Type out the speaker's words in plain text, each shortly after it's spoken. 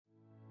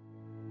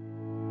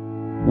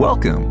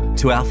Welcome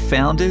to our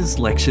Founders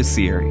Lecture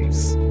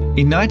Series.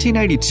 In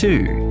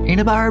 1982,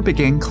 Inabara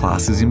began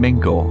classes in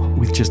Bengal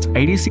with just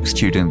 86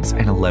 students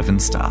and 11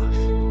 staff.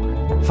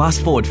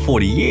 Fast forward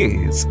 40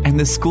 years, and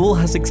the school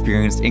has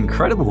experienced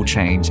incredible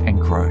change and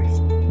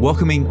growth,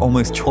 welcoming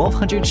almost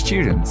 1,200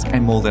 students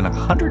and more than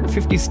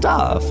 150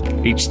 staff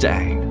each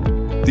day.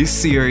 This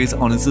series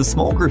honours a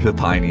small group of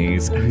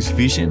pioneers whose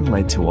vision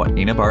led to what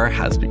Inabara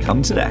has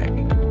become today.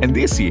 And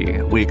this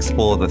year, we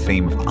explore the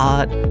theme of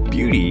art,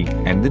 beauty,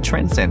 and the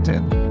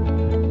transcendent.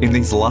 In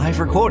these live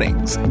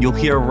recordings, you'll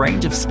hear a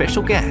range of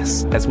special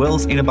guests, as well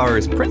as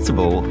Inabara's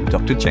principal,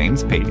 Dr.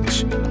 James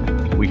Peach.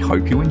 We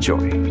hope you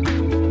enjoy.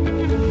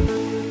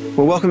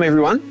 Well, welcome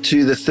everyone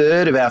to the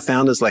third of our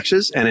Founders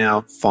Lectures and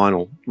our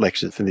final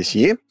lecture for this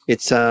year.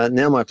 It's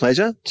now my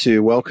pleasure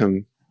to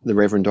welcome the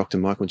Rev Dr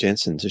Michael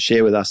Jensen to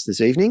share with us this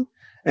evening,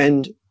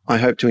 and I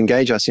hope to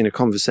engage us in a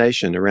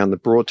conversation around the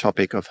broad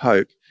topic of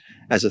hope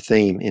as a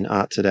theme in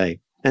art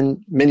today.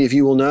 And many of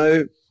you will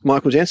know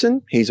Michael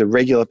Jensen. He's a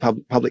regular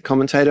public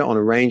commentator on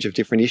a range of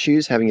different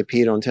issues, having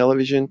appeared on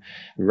television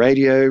and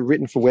radio,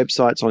 written for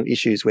websites on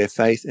issues where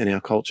faith and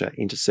our culture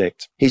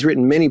intersect. He's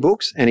written many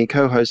books, and he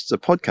co-hosts a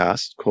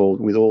podcast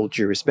called With All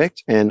Due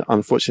Respect. And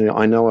unfortunately,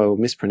 I know I will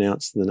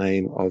mispronounce the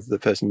name of the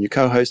person you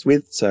co-host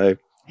with, so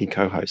he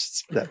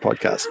co-hosts that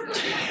podcast.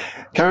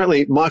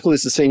 Currently, Michael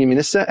is the Senior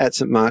Minister at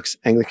St Mark's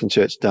Anglican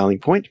Church, Darling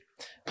Point.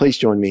 Please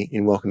join me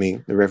in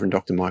welcoming the Rev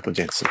Dr Michael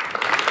Jensen.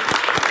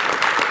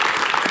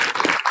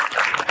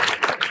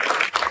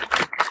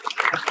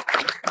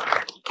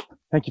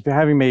 Thank you for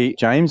having me,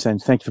 James,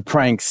 and thank you for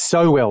praying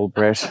so well,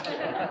 Brett.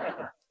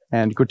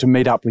 And good to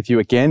meet up with you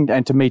again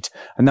and to meet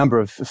a number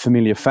of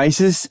familiar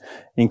faces,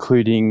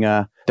 including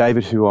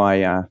David, who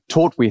I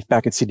taught with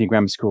back at Sydney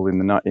Grammar School in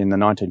the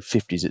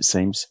 1950s, it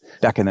seems,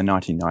 back in the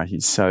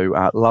 1990s.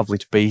 So lovely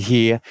to be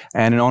here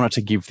and an honour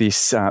to give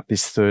this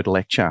third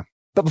lecture.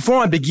 But before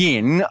I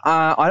begin,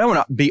 I don't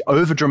want to be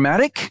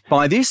over-dramatic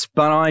by this,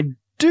 but I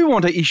do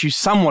want to issue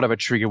somewhat of a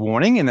trigger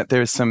warning in that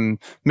there is some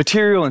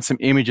material and some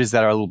images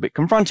that are a little bit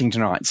confronting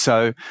tonight.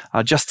 So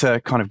just to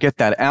kind of get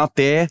that out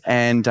there,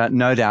 and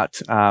no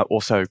doubt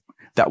also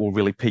that will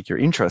really pique your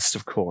interest,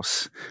 of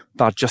course.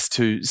 But just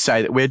to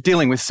say that we're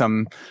dealing with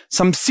some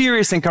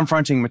serious and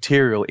confronting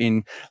material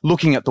in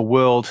looking at the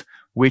world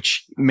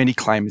which many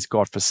claim is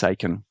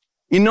God-forsaken.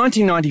 In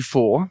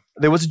 1994,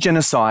 there was a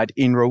genocide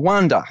in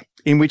Rwanda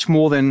in which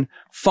more than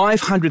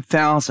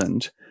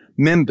 500,000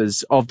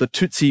 members of the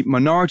Tutsi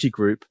minority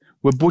group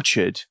were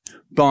butchered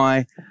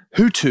by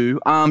Hutu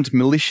armed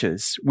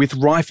militias with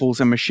rifles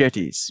and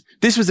machetes.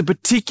 This was a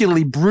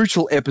particularly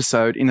brutal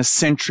episode in a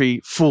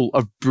century full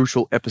of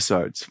brutal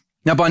episodes.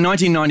 Now, by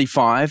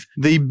 1995,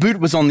 the boot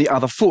was on the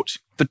other foot.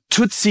 The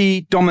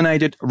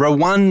Tutsi-dominated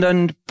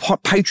Rwandan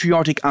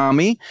Patriotic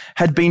Army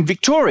had been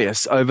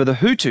victorious over the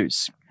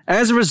Hutus.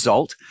 As a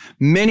result,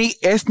 many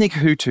ethnic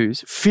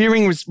Hutus,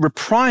 fearing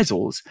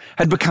reprisals,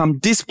 had become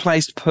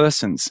displaced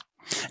persons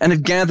and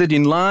had gathered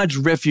in large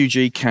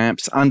refugee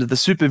camps under the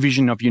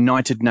supervision of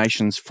United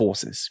Nations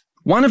forces.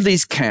 One of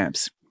these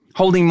camps,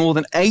 holding more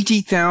than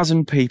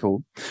 80,000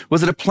 people,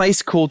 was at a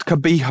place called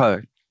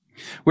Kabiho,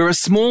 where a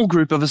small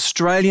group of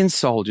Australian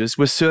soldiers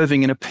were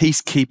serving in a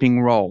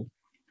peacekeeping role.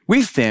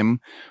 With them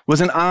was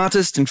an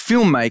artist and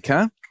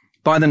filmmaker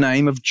by the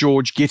name of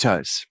George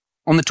Gittos.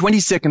 On the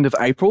 22nd of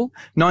April,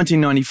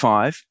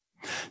 1995,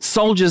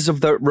 soldiers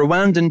of the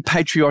Rwandan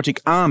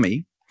Patriotic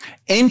Army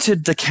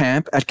entered the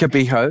camp at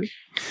Kabiho,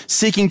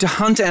 seeking to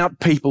hunt out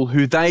people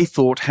who they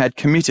thought had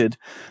committed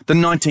the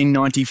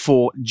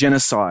 1994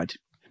 genocide.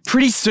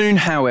 Pretty soon,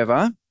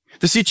 however,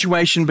 the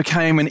situation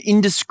became an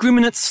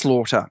indiscriminate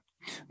slaughter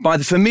by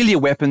the familiar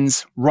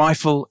weapons,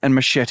 rifle and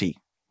machete.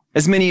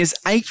 As many as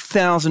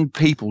 8,000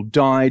 people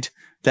died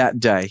that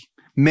day,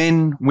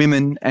 men,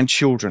 women and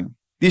children.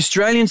 The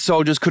Australian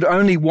soldiers could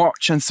only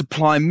watch and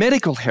supply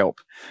medical help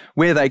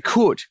where they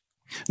could.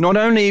 Not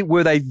only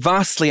were they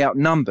vastly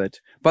outnumbered,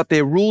 but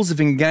their rules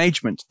of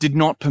engagement did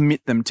not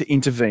permit them to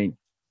intervene.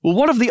 Well,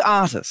 what of the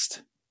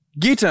artist?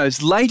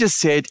 Gittos later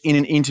said in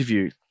an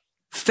interview,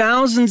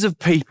 "Thousands of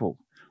people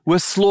were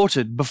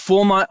slaughtered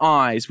before my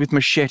eyes with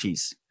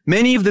machetes.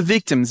 Many of the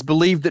victims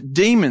believed that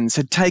demons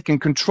had taken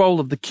control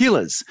of the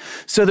killers,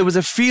 so there was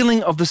a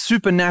feeling of the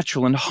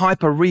supernatural and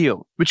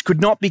hyper-real, which could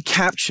not be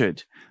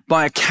captured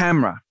by a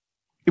camera.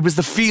 It was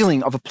the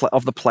feeling of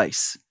the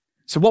place."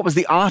 So what was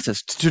the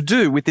artist to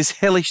do with this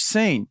hellish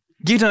scene?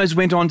 Gittos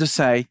went on to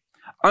say,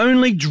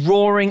 "Only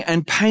drawing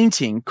and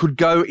painting could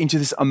go into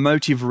this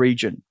emotive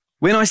region.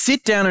 When I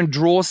sit down and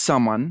draw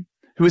someone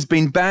who has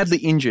been badly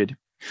injured,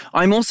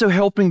 I'm also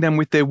helping them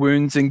with their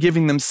wounds and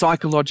giving them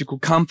psychological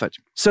comfort.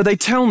 So they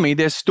tell me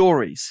their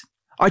stories.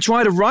 I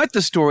try to write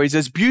the stories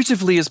as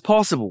beautifully as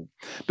possible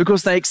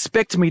because they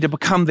expect me to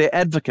become their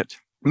advocate.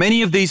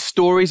 Many of these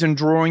stories and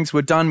drawings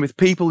were done with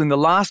people in the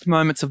last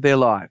moments of their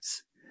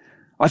lives.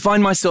 I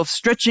find myself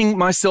stretching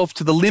myself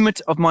to the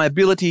limit of my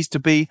abilities to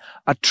be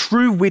a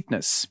true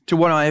witness to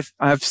what I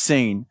have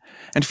seen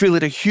and feel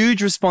it a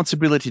huge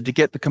responsibility to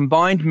get the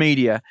combined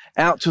media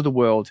out to the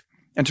world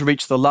and to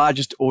reach the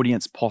largest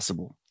audience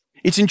possible.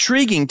 It's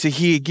intriguing to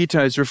hear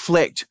Gittos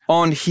reflect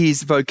on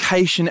his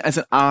vocation as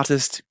an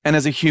artist and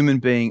as a human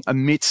being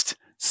amidst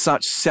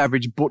such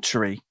savage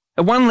butchery.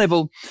 At one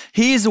level,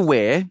 he is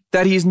aware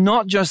that he is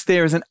not just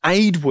there as an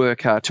aid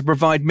worker to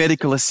provide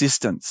medical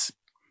assistance.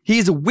 He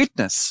is a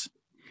witness,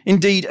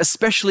 indeed a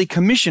specially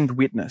commissioned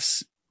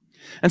witness.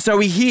 And so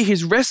we hear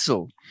his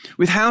wrestle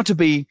with how to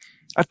be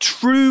a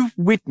true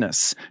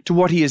witness to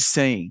what he is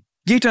seeing.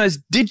 Gittos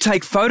did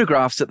take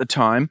photographs at the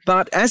time,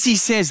 but as he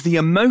says, the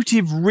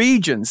emotive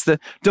regions, the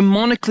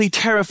demonically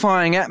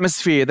terrifying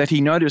atmosphere that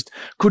he noticed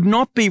could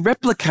not be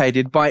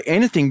replicated by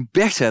anything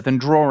better than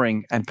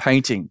drawing and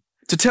painting.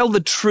 To tell the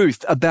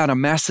truth about a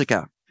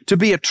massacre, to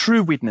be a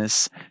true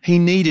witness, he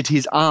needed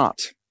his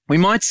art. We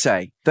might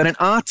say that an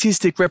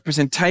artistic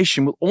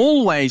representation will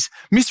always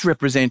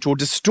misrepresent or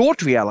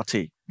distort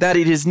reality, that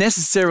it is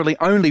necessarily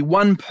only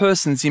one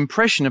person's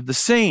impression of the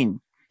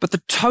scene. But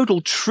the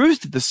total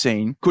truth of the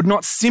scene could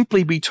not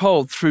simply be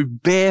told through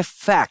bare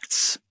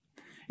facts.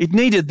 It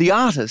needed the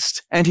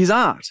artist and his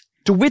art.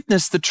 To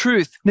witness the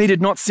truth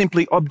needed not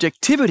simply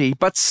objectivity,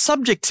 but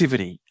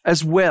subjectivity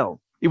as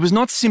well. It was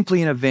not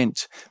simply an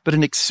event, but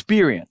an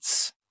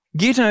experience.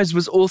 Gittos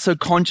was also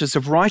conscious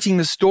of writing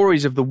the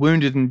stories of the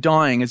wounded and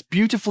dying as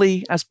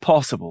beautifully as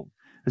possible.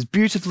 As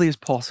beautifully as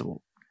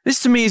possible. This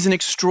to me is an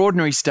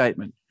extraordinary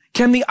statement.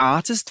 Can the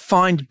artist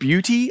find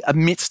beauty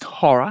amidst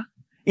horror?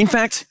 In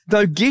fact,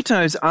 though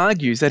Gittos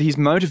argues that he's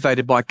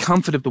motivated by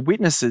comfort of the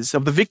witnesses,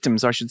 of the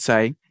victims, I should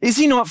say, is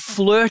he not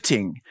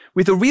flirting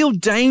with a real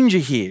danger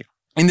here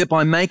in that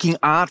by making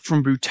art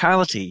from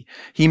brutality,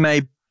 he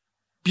may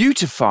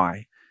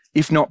beautify,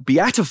 if not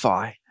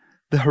beatify,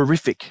 the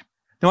horrific?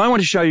 Now, I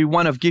want to show you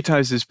one of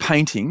Gittos's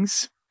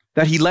paintings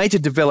that he later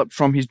developed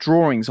from his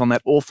drawings on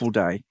that awful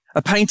day,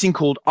 a painting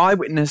called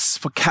Eyewitness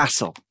for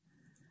Kassel.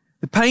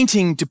 The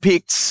painting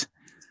depicts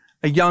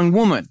a young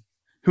woman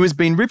who has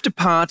been ripped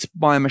apart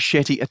by a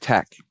machete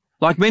attack.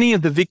 Like many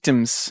of the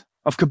victims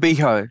of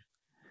Kobiho,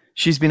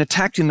 she's been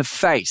attacked in the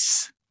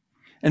face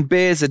and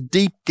bears a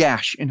deep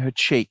gash in her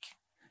cheek.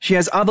 She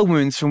has other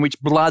wounds from which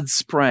blood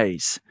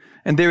sprays,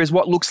 and there is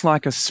what looks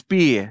like a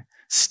spear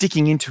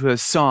sticking into her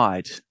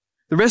side.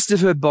 The rest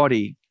of her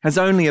body has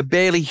only a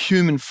barely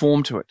human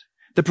form to it.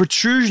 The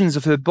protrusions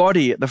of her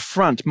body at the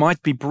front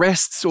might be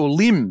breasts or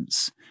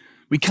limbs.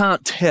 We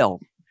can't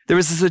tell. There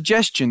is a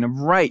suggestion of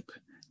rape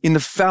in the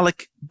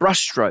phallic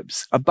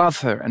brushstrokes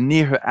above her and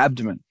near her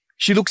abdomen.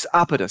 She looks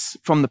up at us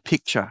from the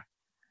picture,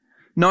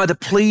 neither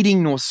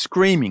pleading nor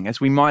screaming as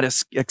we might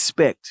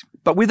expect,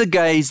 but with a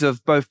gaze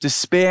of both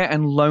despair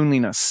and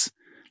loneliness,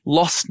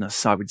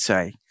 lostness, I would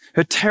say.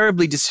 Her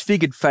terribly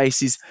disfigured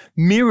face is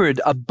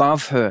mirrored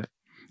above her,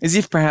 as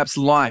if perhaps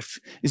life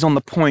is on the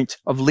point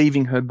of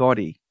leaving her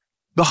body.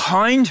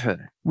 Behind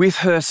her, with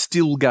her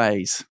still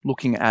gaze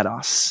looking at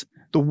us,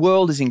 the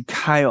world is in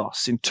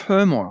chaos, in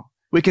turmoil.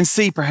 We can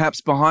see perhaps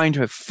behind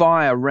her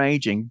fire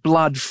raging,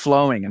 blood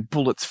flowing, and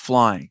bullets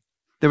flying.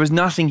 There is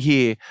nothing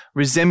here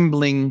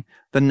resembling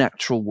the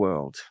natural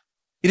world.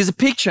 It is a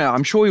picture,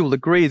 I'm sure you will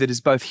agree, that is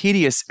both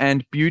hideous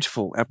and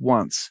beautiful at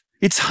once.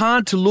 It's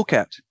hard to look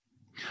at.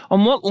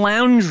 On what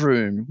lounge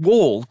room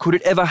wall could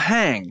it ever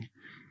hang?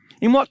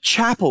 In what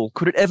chapel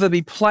could it ever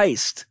be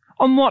placed?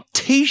 On what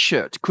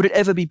T-shirt could it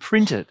ever be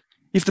printed?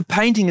 If the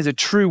painting is a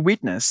true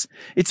witness,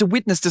 it's a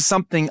witness to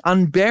something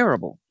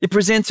unbearable. It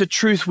presents a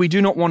truth we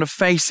do not want to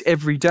face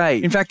every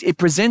day. In fact, it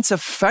presents a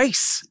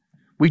face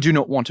we do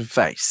not want to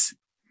face.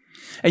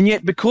 And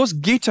yet, because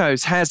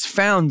Gittos has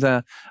found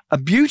a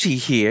beauty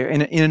here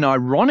in an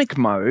ironic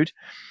mode,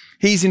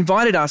 he's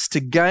invited us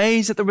to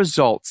gaze at the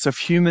results of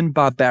human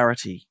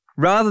barbarity.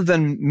 Rather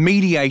than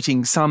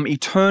mediating some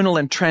eternal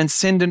and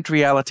transcendent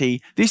reality,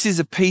 this is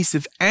a piece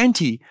of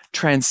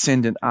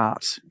anti-transcendent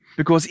art.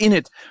 Because in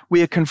it,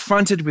 we are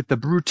confronted with the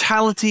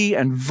brutality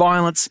and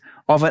violence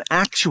of an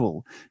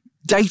actual,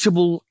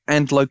 dateable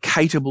and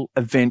locatable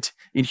event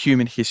in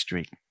human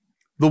history.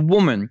 The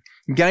woman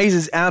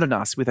gazes out at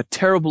us with a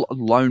terrible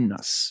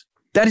aloneness.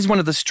 That is one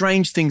of the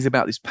strange things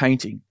about this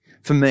painting,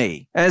 for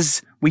me.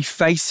 As we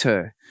face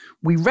her,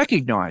 we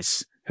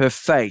recognize her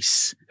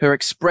face, her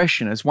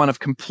expression as one of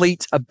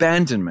complete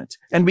abandonment,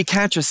 and we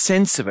catch a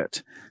sense of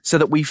it so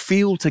that we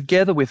feel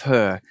together with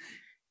her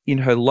in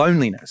her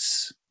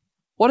loneliness.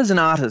 What is an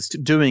artist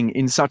doing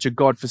in such a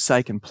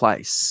God-forsaken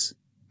place?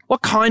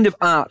 What kind of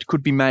art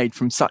could be made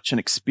from such an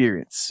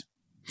experience?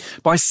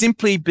 By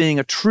simply being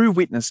a true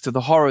witness to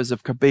the horrors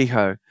of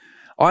Kobiho,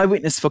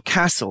 Eyewitness for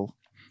Kassel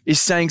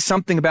is saying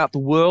something about the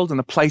world and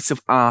the place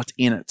of art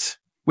in it.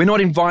 We're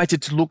not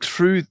invited to look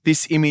through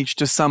this image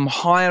to some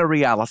higher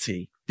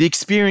reality. The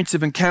experience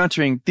of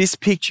encountering this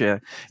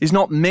picture is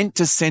not meant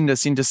to send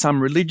us into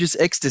some religious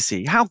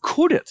ecstasy. How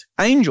could it?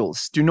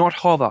 Angels do not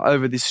hover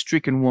over this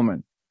stricken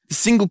woman. The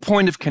single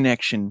point of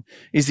connection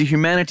is the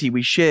humanity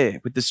we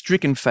share with the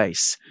stricken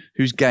face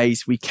whose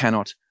gaze we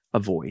cannot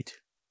avoid.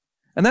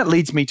 And that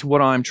leads me to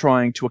what I'm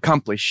trying to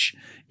accomplish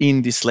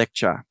in this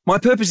lecture. My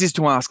purpose is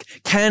to ask,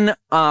 can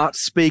art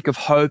speak of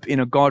hope in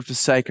a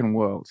God-forsaken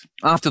world?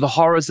 After the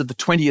horrors of the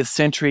 20th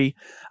century,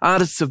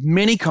 artists of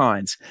many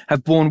kinds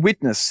have borne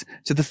witness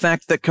to the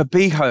fact that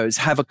cabijos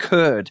have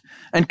occurred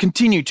and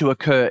continue to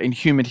occur in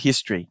human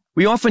history.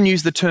 We often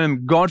use the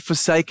term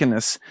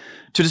God-forsakenness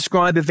to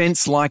describe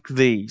events like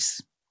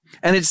these.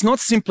 And it's not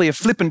simply a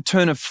flippant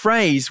turn of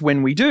phrase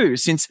when we do,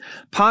 since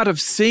part of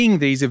seeing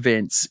these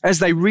events as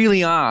they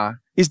really are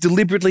is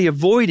deliberately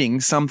avoiding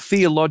some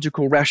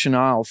theological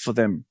rationale for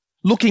them.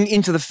 Looking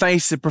into the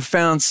face of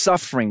profound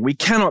suffering, we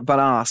cannot but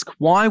ask,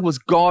 why was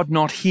God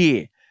not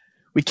here?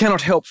 We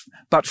cannot help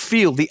but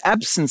feel the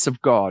absence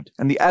of God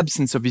and the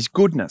absence of his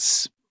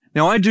goodness.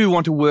 Now, I do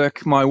want to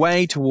work my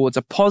way towards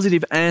a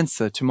positive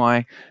answer to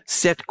my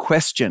set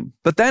question,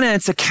 but that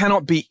answer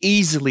cannot be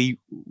easily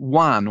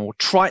won or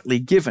tritely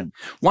given.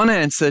 One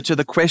answer to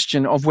the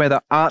question of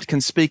whether art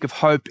can speak of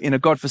hope in a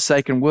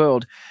God-forsaken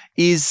world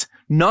is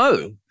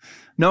no.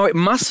 No, it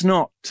must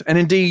not. And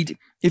indeed,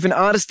 if an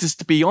artist is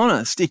to be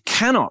honest, it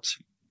cannot.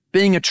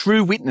 Being a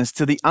true witness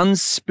to the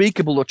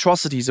unspeakable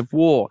atrocities of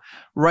war,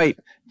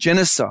 rape,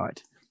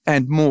 genocide,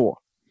 and more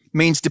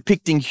means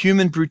depicting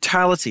human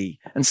brutality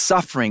and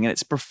suffering in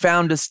its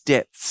profoundest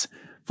depths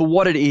for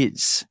what it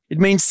is. It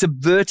means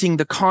subverting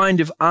the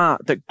kind of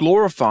art that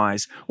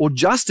glorifies or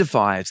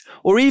justifies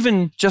or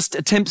even just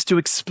attempts to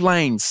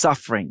explain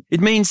suffering.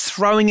 It means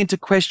throwing into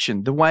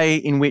question the way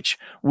in which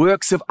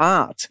works of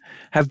art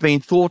have been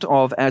thought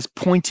of as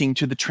pointing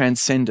to the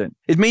transcendent.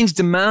 It means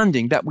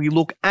demanding that we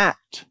look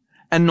at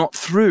and not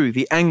through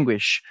the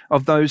anguish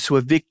of those who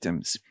are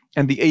victims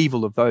and the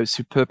evil of those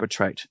who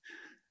perpetrate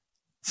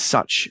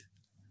such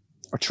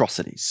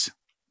atrocities.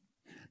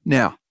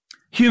 Now,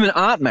 human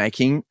art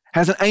making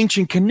has an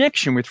ancient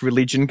connection with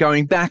religion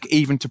going back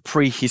even to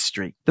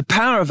prehistory. The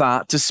power of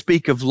art to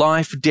speak of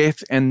life,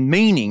 death, and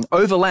meaning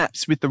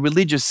overlaps with the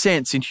religious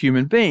sense in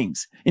human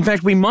beings. In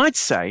fact, we might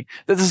say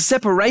that the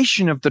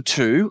separation of the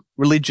two,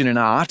 religion and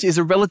art, is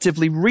a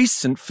relatively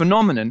recent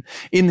phenomenon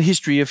in the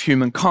history of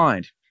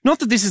humankind. Not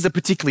that this is a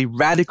particularly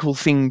radical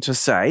thing to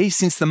say,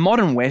 since the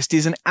modern West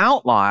is an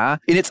outlier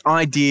in its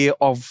idea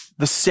of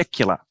the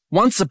secular.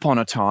 Once upon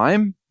a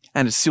time,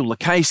 and it's still the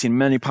case in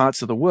many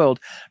parts of the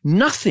world,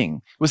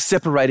 nothing was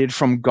separated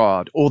from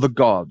God or the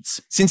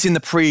gods. Since in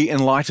the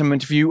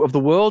pre-Enlightenment view of the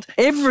world,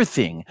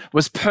 everything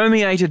was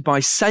permeated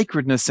by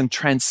sacredness and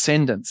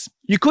transcendence.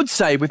 You could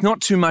say, with not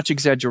too much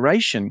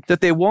exaggeration,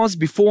 that there was,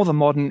 before the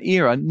modern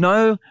era,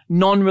 no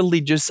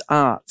non-religious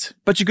art.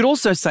 But you could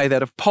also say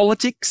that of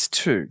politics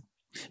too.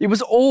 It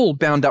was all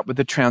bound up with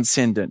the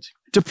transcendent.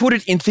 To put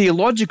it in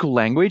theological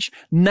language,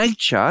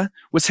 nature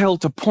was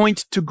held to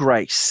point to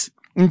grace.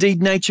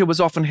 Indeed, nature was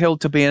often held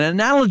to be an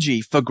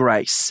analogy for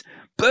grace,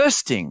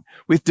 bursting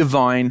with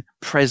divine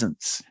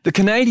presence. The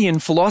Canadian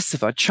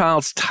philosopher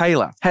Charles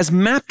Taylor has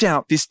mapped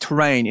out this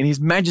terrain in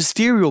his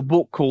magisterial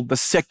book called The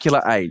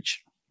Secular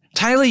Age.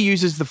 Taylor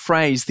uses the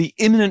phrase the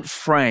immanent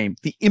frame,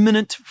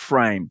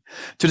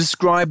 to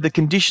describe the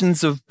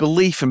conditions of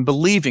belief and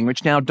believing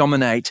which now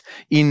dominate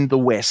in the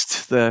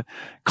West, the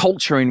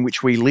culture in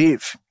which we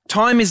live.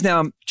 Time is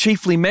now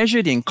chiefly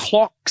measured in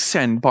clocks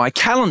and by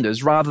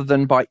calendars rather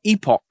than by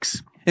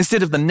epochs.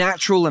 Instead of the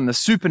natural and the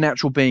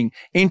supernatural being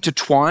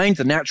intertwined,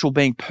 the natural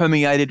being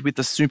permeated with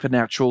the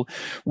supernatural,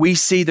 we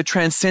see the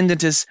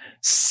transcendent as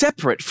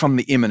separate from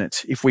the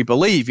immanent, if we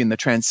believe in the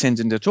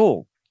transcendent at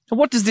all. And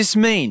what does this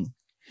mean?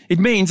 It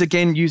means,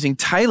 again using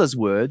Taylor's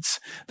words,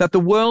 that the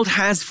world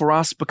has for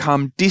us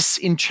become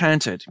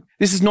disenchanted.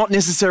 This is not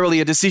necessarily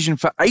a decision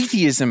for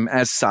atheism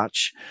as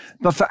such,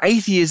 but for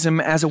atheism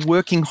as a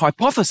working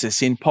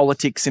hypothesis in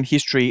politics and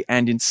history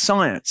and in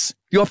science.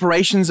 The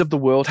operations of the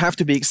world have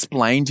to be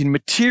explained in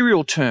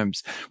material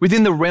terms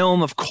within the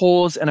realm of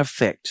cause and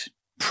effect.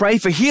 Pray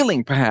for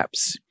healing,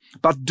 perhaps,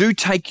 but do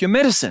take your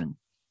medicine.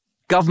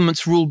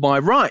 Governments rule by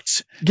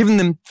right, given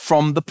them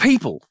from the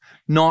people,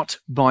 not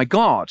by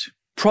God.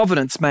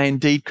 Providence may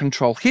indeed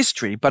control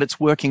history, but its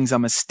workings are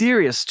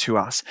mysterious to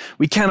us.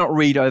 We cannot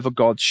read over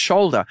God's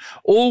shoulder.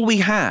 All we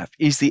have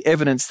is the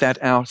evidence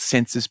that our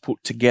senses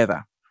put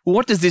together. Well,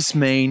 what does this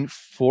mean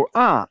for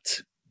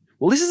art?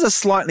 Well, this is a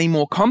slightly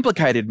more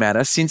complicated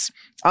matter, since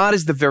art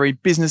is the very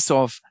business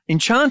of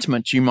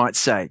enchantment, you might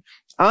say.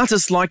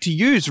 Artists like to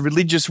use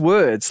religious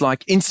words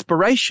like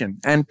inspiration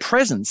and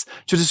presence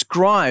to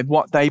describe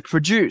what they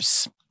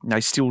produce.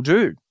 They still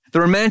do.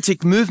 The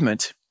Romantic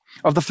movement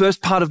of the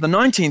first part of the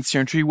 19th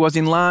century was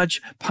in large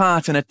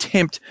part an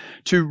attempt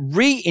to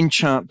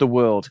re-enchant the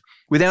world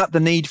without the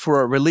need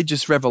for a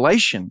religious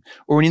revelation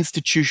or an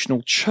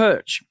institutional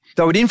church,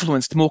 though it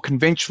influenced more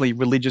conventionally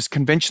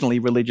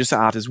religious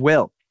art as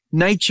well.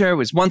 Nature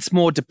was once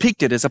more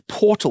depicted as a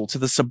portal to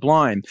the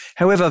sublime,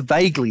 however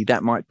vaguely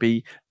that might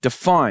be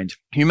defined.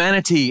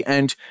 Humanity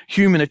and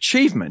human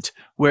achievement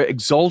were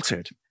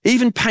exalted.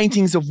 Even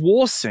paintings of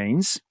war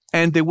scenes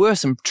And there were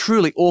some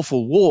truly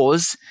awful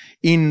wars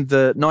in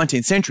the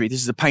 19th century.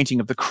 This is a painting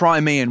of the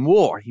Crimean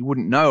War. You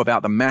wouldn't know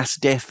about the mass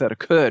death that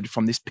occurred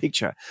from this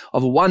picture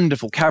of a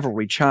wonderful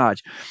cavalry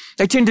charge.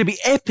 They tend to be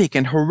epic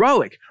and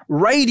heroic,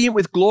 radiant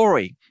with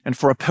glory. And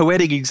for a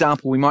poetic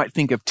example, we might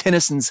think of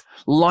Tennyson's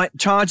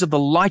Charge of the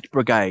Light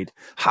Brigade.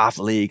 Half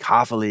a league,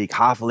 half a league,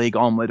 half a league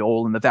onward,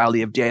 all in the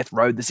valley of death,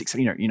 rode the six,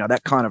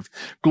 that kind of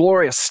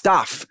glorious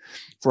stuff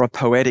for a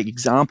poetic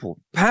example.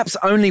 Perhaps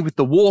only with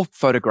the war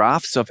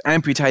photographs of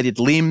amputated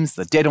limbs,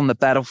 the dead on the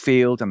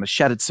battlefield, and the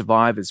shattered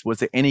survivors was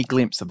there any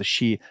glimpse of the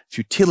sheer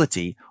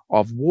futility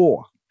of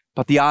war.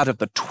 But the art of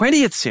the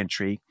 20th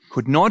century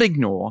could not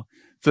ignore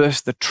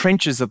first the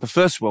trenches of the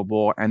First World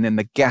War and then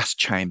the gas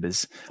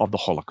chambers of the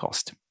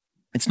Holocaust.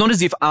 It's not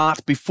as if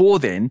art before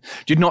then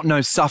did not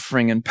know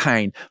suffering and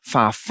pain,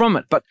 far from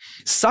it, but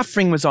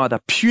suffering was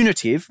either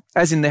punitive,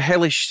 as in the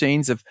hellish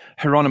scenes of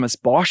Hieronymus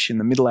Bosch in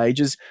the Middle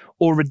Ages,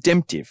 or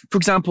redemptive. For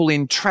example,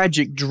 in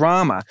tragic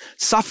drama,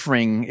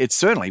 suffering,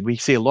 we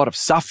see a lot of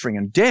suffering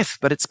and death,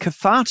 but it's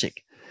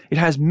cathartic. It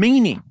has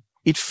meaning.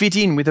 It fit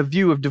in with a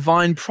view of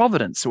divine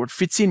providence, or it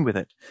fits in with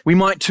it. We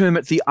might term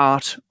it the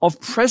art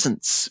of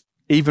presence,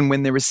 even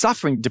when there is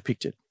suffering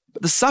depicted.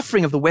 But the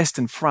suffering of the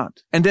Western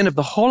Front, and then of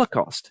the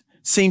Holocaust,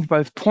 seemed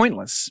both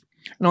pointless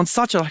and on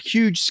such a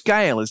huge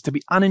scale as to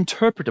be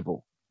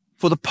uninterpretable.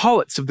 For the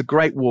poets of the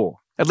Great War,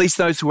 at least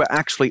those who were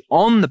actually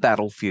on the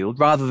battlefield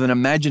rather than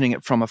imagining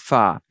it from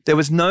afar, there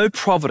was no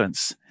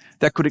providence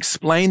that could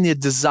explain the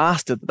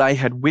disaster that they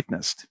had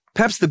witnessed.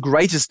 Perhaps the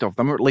greatest of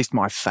them, or at least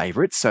my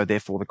favourite, so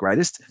therefore the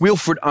greatest,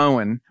 Wilfred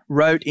Owen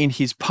wrote in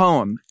his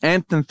poem,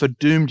 Anthem for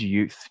Doomed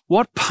Youth,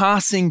 "What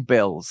passing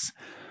bells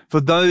for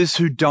those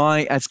who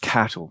die as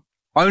cattle,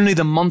 only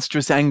the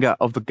monstrous anger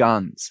of the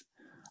guns,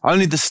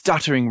 only the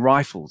stuttering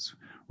rifles'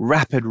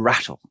 rapid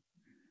rattle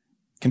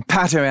can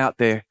patter out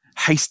their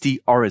hasty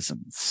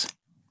orisons.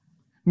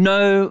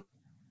 No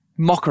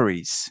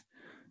mockeries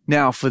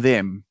now for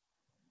them,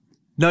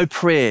 no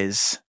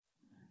prayers,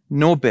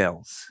 nor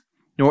bells,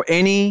 nor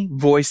any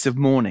voice of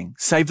mourning,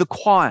 save the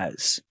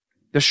choirs,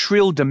 the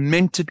shrill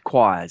demented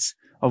choirs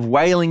of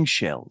wailing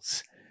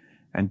shells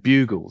and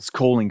bugles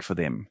calling for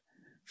them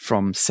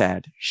from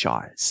sad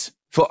shires."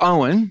 For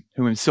Owen,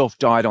 who himself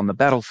died on the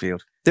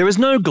battlefield, there is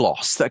no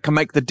gloss that can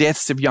make the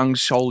deaths of young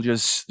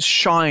soldiers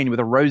shine with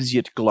a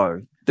roseate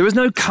glow. There is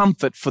no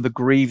comfort for the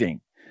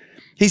grieving.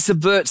 He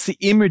subverts the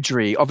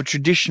imagery of a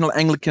traditional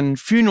Anglican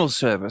funeral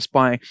service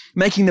by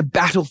making the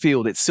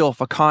battlefield itself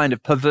a kind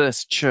of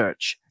perverse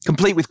church,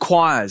 complete with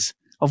choirs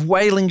of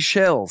wailing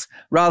shells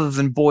rather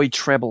than boy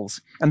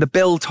trebles, and the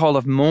bell toll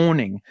of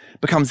mourning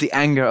becomes the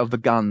anger of the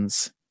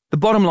guns. The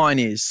bottom line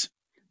is,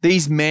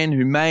 these men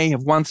who may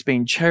have once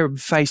been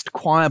cherub-faced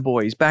choir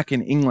boys back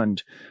in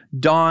England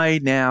die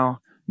now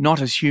not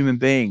as human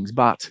beings,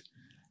 but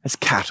as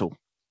cattle.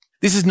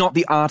 This is not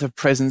the art of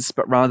presence,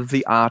 but rather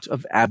the art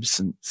of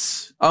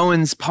absence.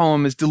 Owen's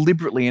poem is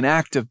deliberately an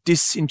act of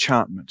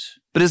disenchantment,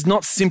 but is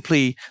not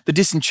simply the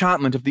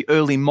disenchantment of the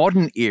early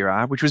modern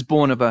era, which was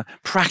born of a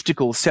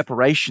practical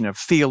separation of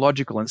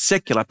theological and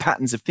secular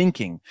patterns of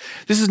thinking.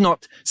 This is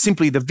not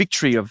simply the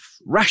victory of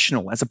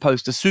rational as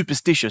opposed to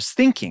superstitious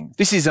thinking.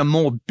 This is a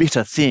more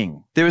bitter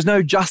thing. There is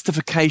no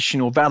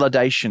justification or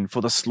validation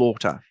for the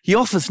slaughter. He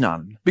offers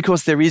none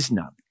because there is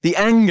none. The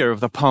anger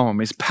of the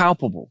poem is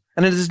palpable,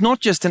 and it is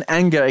not just an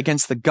anger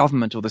against the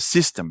government or the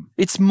system.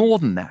 It's more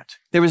than that.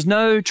 There is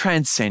no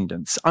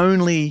transcendence,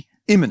 only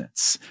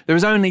immanence. There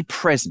is only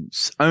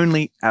presence,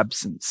 only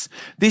absence.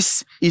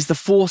 This is the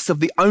force of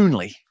the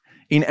only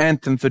in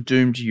Anthem for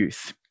Doomed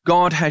Youth.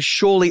 God has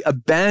surely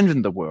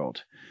abandoned the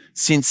world,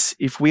 since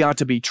if we are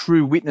to be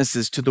true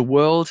witnesses to the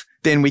world,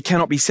 then we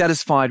cannot be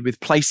satisfied with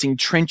placing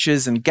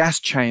trenches and gas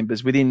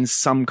chambers within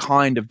some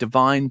kind of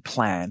divine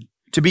plan.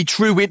 To be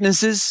true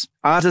witnesses,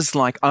 artists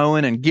like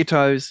Owen and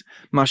Gittos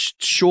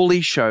must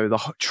surely show the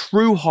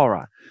true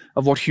horror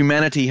of what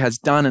humanity has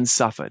done and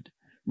suffered,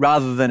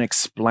 rather than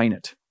explain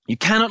it. You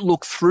cannot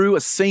look through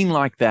a scene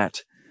like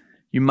that.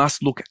 You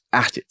must look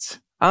at it.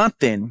 Art,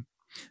 then,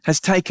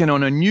 has taken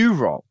on a new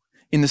role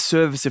in the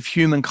service of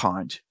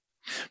humankind.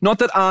 Not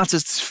that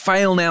artists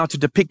fail now to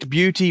depict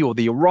beauty or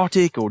the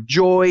erotic or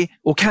joy,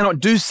 or cannot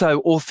do so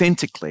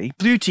authentically.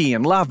 Beauty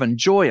and love and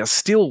joy are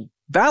still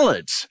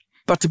valid.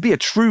 But to be a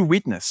true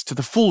witness to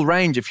the full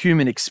range of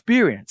human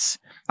experience,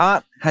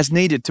 art has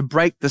needed to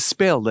break the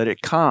spell that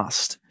it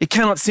cast. It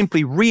cannot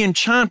simply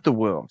re-enchant the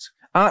world.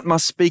 Art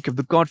must speak of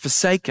the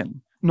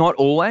God-forsaken, not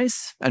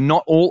always, and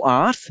not all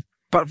art,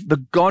 but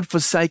the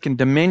God-forsaken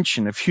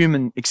dimension of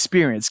human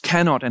experience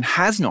cannot and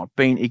has not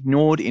been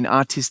ignored in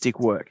artistic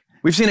work.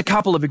 We've seen a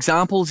couple of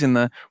examples in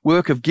the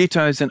work of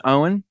Gittos and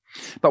Owen,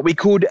 but we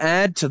could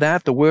add to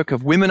that the work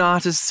of women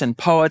artists and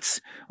poets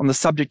on the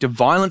subject of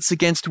violence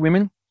against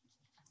women.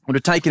 Or to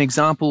take an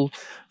example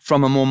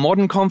from a more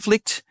modern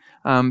conflict,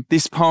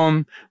 this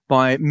poem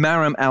by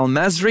Maryam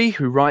al-Masri,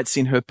 who writes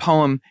in her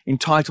poem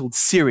entitled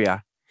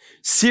Syria.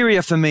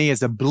 Syria for me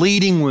is a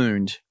bleeding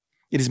wound.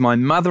 It is my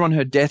mother on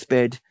her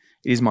deathbed.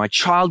 It is my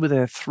child with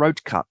her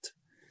throat cut.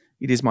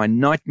 It is my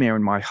nightmare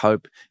and my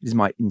hope. It is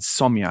my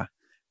insomnia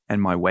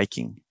and my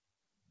waking.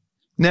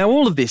 Now,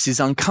 all of this is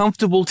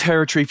uncomfortable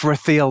territory for a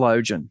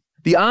theologian.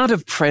 The art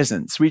of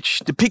presence, which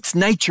depicts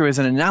nature as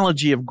an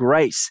analogy of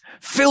grace,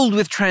 filled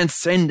with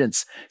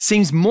transcendence,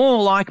 seems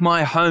more like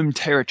my home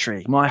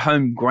territory, my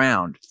home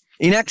ground.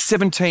 In Acts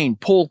 17,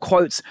 Paul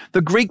quotes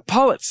the Greek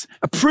poets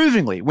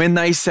approvingly when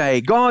they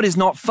say, God is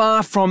not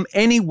far from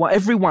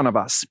every one of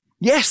us.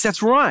 Yes,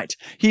 that's right.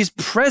 He is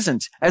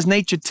present as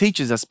nature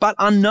teaches us, but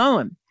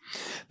unknown.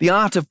 The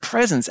art of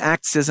presence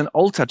acts as an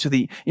altar to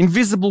the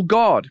invisible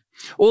God.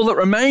 All that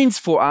remains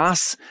for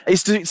us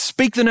is to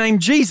speak the name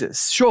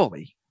Jesus,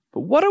 surely.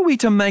 But what are we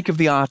to make of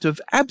the art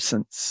of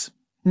absence?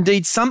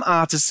 Indeed, some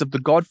artists of the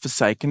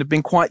God-forsaken have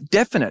been quite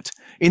definite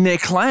in their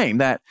claim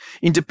that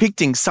in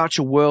depicting such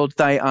a world,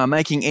 they are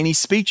making any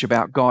speech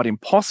about God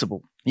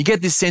impossible. You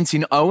get this sense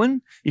in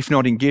Owen, if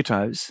not in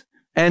Gitto's,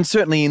 and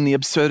certainly in the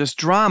absurdist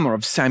drama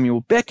of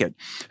Samuel Beckett,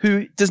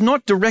 who does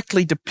not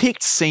directly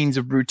depict scenes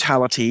of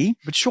brutality,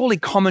 but surely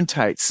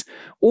commentates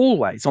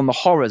always on the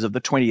horrors of the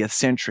 20th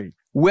century.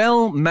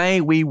 Well, may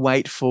we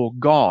wait for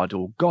God,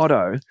 or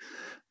Goddo,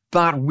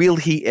 but will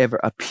he ever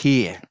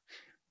appear?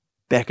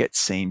 Beckett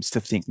seems to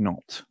think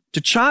not.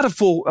 To chart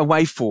a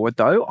way forward,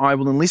 though, I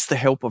will enlist the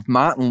help of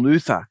Martin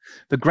Luther,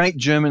 the great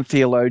German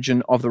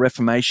theologian of the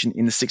Reformation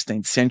in the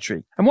 16th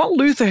century. And what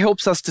Luther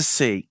helps us to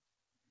see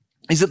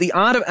is that the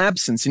art of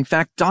absence, in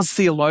fact, does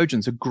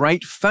theologians a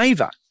great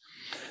favour.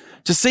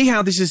 To see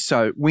how this is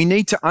so, we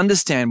need to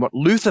understand what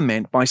Luther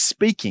meant by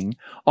speaking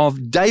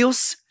of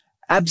Deus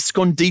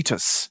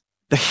absconditus,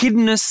 the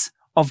hiddenness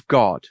of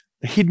God.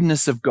 The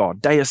hiddenness of God,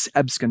 Deus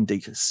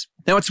absconditus.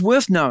 Now, it's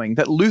worth knowing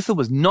that Luther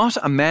was not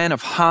a man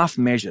of half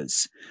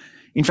measures.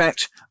 In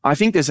fact, I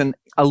think there's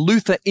a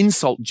Luther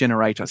insult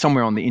generator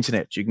somewhere on the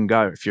internet. You can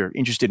go if you're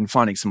interested in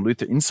finding some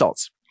Luther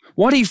insults.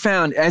 What he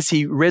found as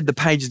he read the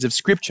pages of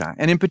Scripture,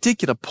 and in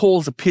particular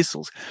Paul's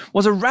epistles,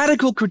 was a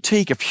radical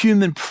critique of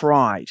human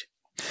pride.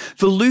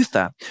 For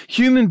Luther,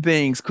 human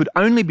beings could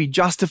only be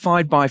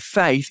justified by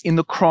faith in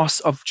the cross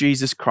of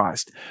Jesus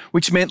Christ,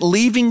 which meant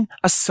leaving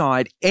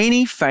aside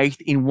any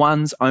faith in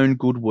one's own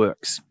good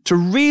works. To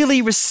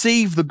really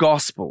receive the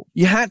gospel,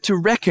 you had to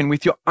reckon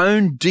with your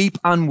own deep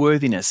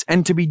unworthiness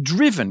and to be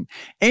driven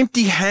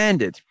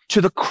empty-handed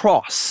to the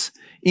cross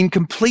in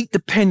complete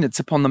dependence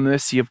upon the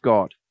mercy of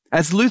God.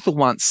 As Luther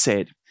once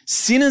said,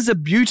 sinners are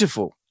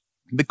beautiful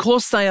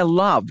because they are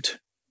loved.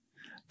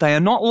 They are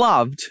not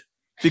loved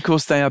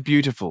because they are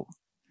beautiful.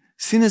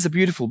 Sinners are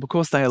beautiful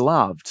because they are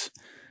loved,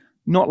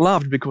 not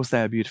loved because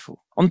they are beautiful.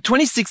 On the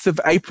 26th of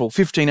April,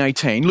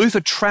 1518,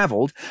 Luther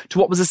travelled to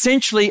what was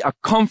essentially a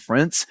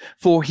conference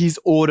for his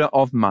order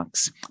of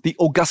monks, the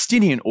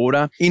Augustinian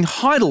order in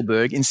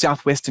Heidelberg in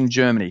southwestern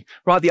Germany,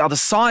 right the other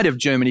side of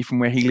Germany from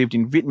where he lived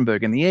in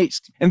Wittenberg in the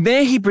east. And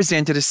there he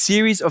presented a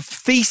series of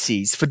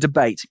theses for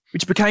debate,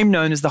 which became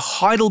known as the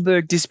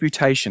Heidelberg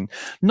Disputation,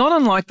 not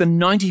unlike the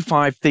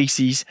 95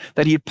 theses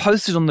that he had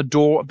posted on the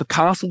door of the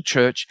castle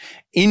church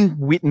in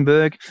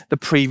Wittenberg the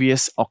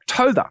previous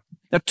October.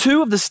 Now,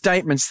 two of the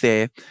statements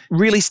there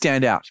really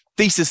stand out.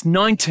 Thesis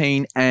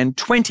 19 and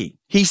 20.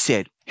 He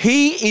said,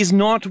 "He is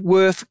not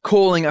worth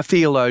calling a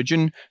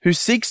theologian who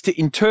seeks to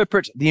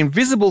interpret the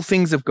invisible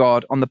things of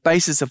God on the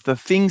basis of the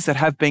things that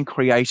have been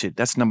created."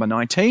 That's number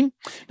 19.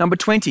 Number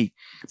 20.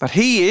 "But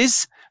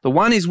the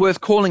one is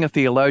worth calling a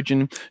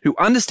theologian who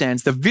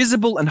understands the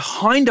visible and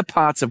hinder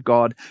parts of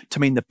God to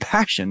mean the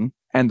passion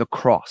and the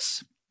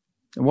cross."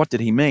 And what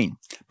did he mean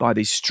by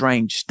these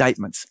strange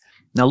statements?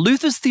 Now,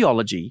 Luther's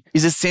theology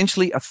is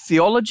essentially a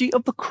theology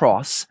of the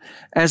cross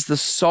as the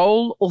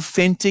sole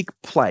authentic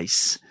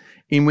place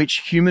in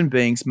which human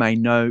beings may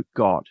know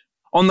God.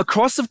 On the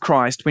cross of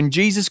Christ, when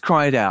Jesus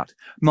cried out,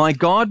 my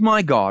God,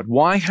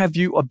 why have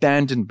you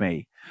abandoned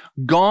me?"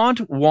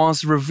 God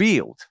was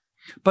revealed,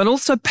 but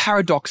also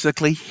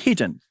paradoxically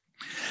hidden.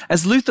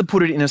 As Luther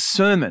put it in a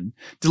sermon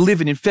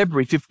delivered in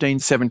February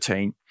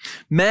 1517,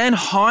 man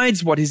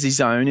hides what is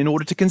his own in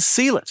order to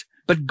conceal it,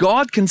 but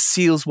God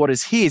conceals what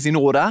is his in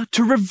order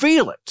to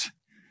reveal it.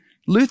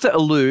 Luther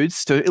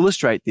alludes, to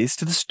illustrate this,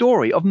 to the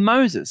story of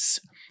Moses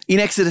in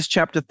Exodus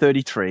chapter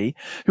 33,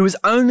 who is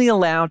only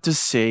allowed to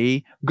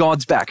see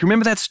God's back.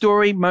 Remember that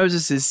story?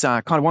 Moses is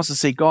kind of wants to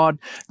see God.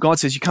 God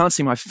says, "You can't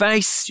see my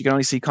face. You can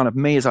only see kind of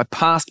me as I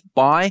passed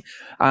by."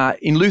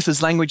 In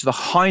Luther's language, the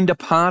hinder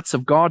parts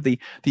of God, the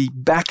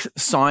back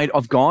side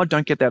of God.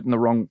 Don't get that in the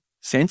wrong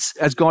sense.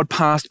 As God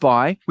passed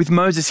by, with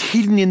Moses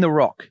hidden in the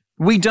rock.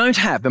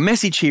 The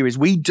message here is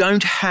we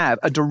don't have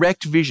a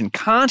direct vision,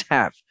 can't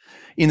have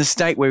in the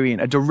state we're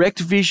in, a direct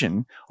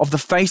vision of the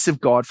face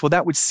of God, for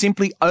that would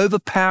simply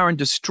overpower and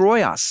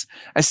destroy us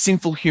as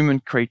sinful human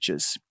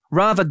creatures.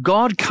 Rather,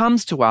 God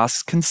comes to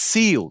us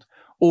concealed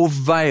or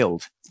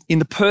veiled in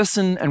the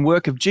person and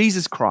work of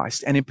Jesus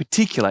Christ, and in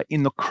particular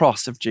in the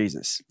cross of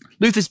Jesus.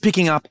 Luther's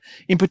picking up,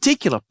 in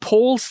particular,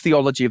 Paul's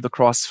theology of the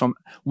cross from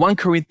 1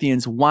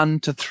 Corinthians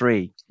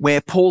 1-3,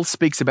 where Paul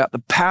speaks about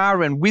the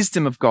power and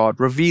wisdom of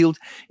God revealed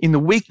in the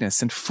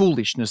weakness and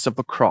foolishness of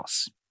the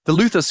cross. The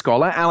Luther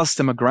scholar,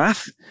 Alistair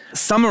McGrath,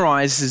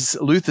 summarizes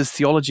Luther's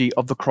theology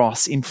of the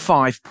cross in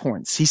 5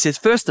 points. He says,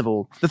 first of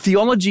all, the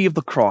theology of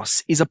the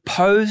cross is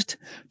opposed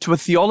to a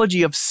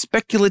theology of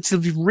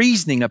speculative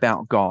reasoning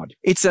about God.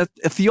 It's a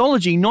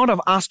theology not of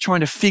us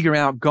trying to figure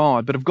out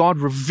God, but of God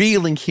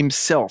revealing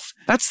himself.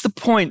 That's the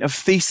point of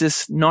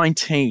Thesis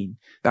 19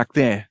 back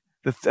there,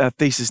 the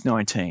Thesis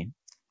 19,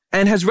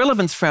 and has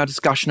relevance for our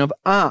discussion of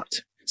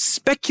art.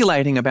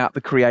 Speculating about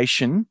the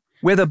creation,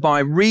 whether by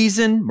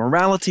reason,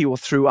 morality, or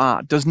through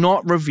art, does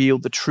not reveal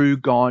the true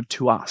God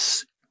to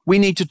us. We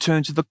need to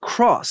turn to the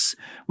cross,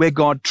 where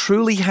God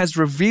truly has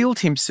revealed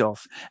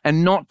himself,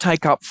 and not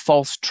take up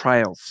false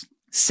trails.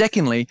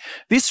 Secondly,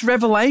 this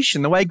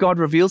revelation, the way God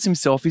reveals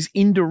himself, is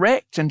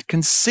indirect and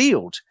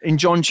concealed. In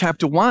John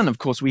chapter 1, of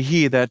course, we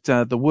hear that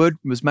the Word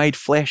was made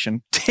flesh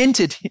and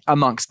tented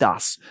amongst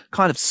us,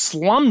 kind of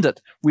slummed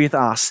it with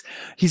us.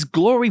 His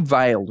glory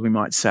veiled, we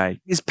might say.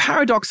 Is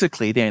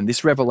paradoxically then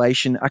this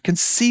revelation a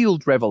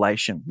concealed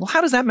revelation? Well, how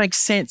does that make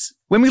sense?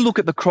 When we look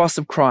at the cross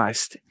of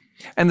Christ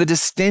and the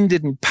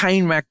distended and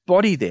pain-racked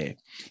body there,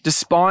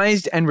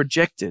 despised and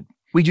rejected,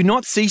 we do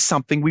not see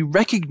something we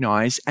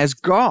recognize as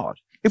God.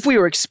 If we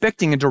were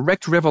expecting a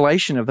direct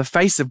revelation of the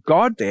face of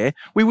God there,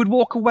 we would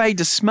walk away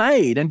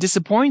dismayed and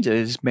disappointed,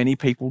 as many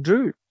people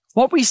do.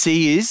 What we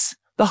see is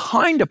the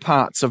hinder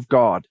parts of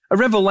God, a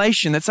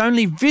revelation that's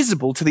only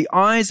visible to the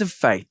eyes of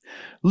faith.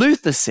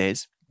 Luther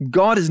says,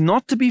 God is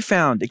not to be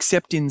found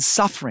except in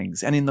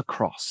sufferings and in the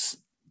cross.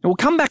 Now, we'll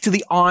come back to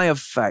the eye of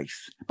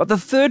faith, but the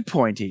third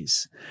point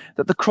is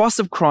that the cross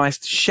of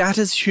Christ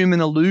shatters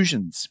human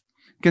illusions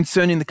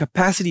concerning the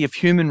capacity of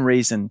human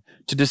reason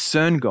to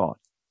discern God,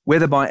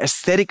 whether by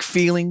aesthetic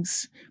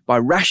feelings, by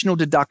rational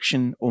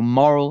deduction, or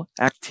moral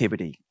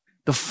activity.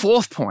 The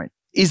fourth point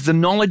is the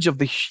knowledge of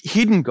the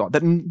hidden God,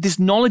 that this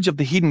knowledge of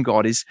the hidden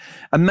God is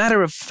a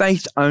matter of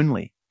faith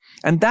only.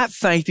 And that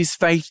faith is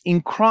faith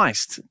in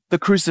Christ, the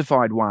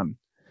crucified one.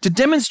 To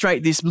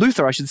demonstrate this,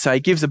 Luther, I should say,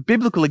 gives a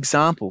biblical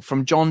example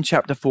from John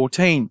chapter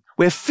 14,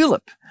 where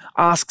Philip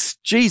asks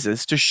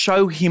Jesus to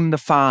show him the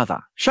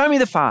Father. Show me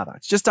the Father.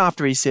 It's just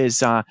after he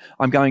says,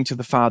 I'm going to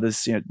the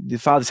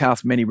Father's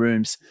house, many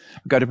rooms,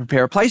 I'll go to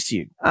prepare a place for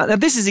you. Now,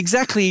 this is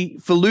exactly,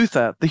 for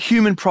Luther, the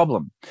human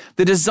problem.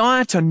 The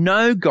desire to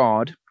know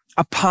God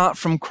apart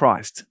from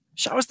Christ.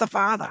 Show us the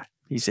Father,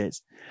 he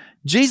says.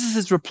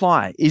 Jesus'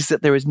 reply is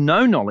that there is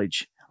no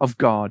knowledge of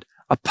God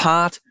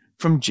apart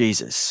from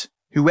Jesus.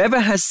 Whoever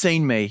has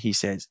seen me, he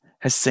says,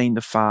 has seen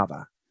the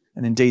Father.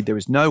 And indeed, there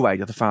is no way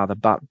to the Father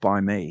but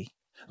by me.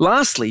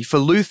 Lastly, for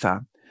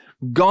Luther,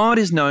 God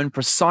is known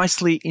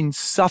precisely in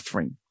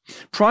suffering,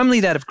 primarily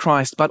that of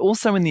Christ, but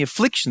also in the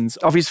afflictions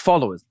of his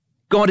followers.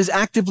 God is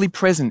actively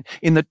present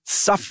in the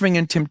suffering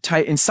and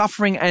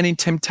in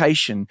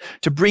temptation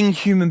to bring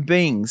human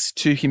beings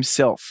to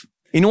himself.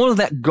 In order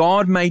that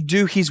God may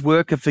do his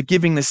work of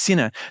forgiving the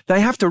sinner, they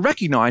have to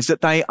recognize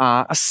that they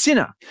are a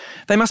sinner.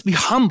 They must be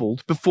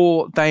humbled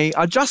before they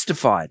are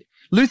justified.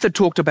 Luther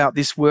talked about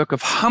this work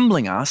of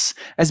humbling us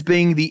as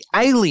being the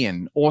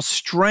alien or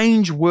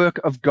strange work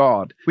of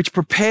God, which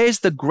prepares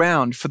the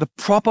ground for the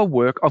proper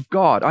work of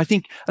God. I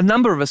think a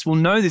number of us will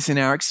know this in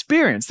our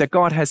experience, that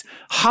God has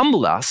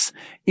humbled us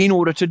in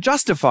order to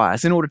justify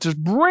us, in order to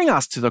bring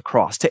us to the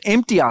cross, to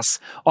empty us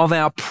of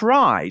our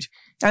pride.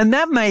 And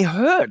that may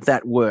hurt,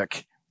 that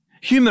work.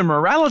 Human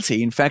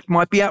morality, in fact,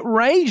 might be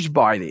outraged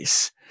by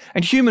this,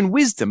 and human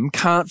wisdom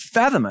can't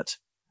fathom it.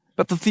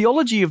 But the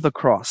theology of the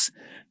cross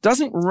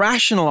doesn't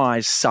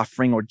rationalize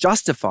suffering or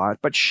justify it,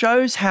 but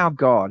shows how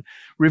God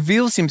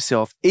reveals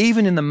himself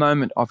even in the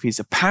moment of his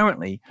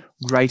apparently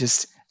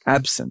greatest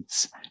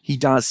absence. He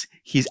does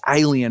his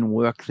alien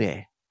work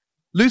there.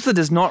 Luther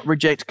does not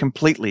reject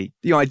completely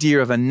the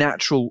idea of a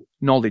natural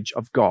knowledge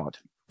of God,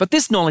 but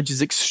this knowledge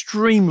is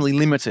extremely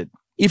limited.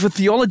 If a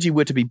theology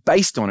were to be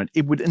based on it,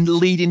 it would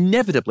lead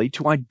inevitably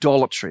to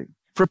idolatry.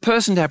 For a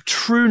person to have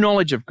true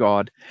knowledge of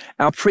God,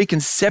 our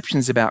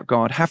preconceptions about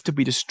God have to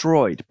be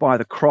destroyed by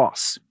the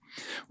cross,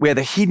 where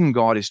the hidden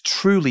God is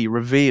truly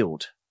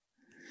revealed.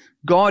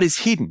 God is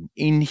hidden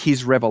in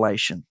his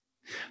revelation.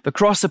 The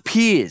cross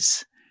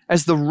appears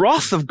as the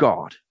wrath of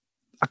God,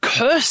 a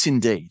curse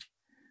indeed.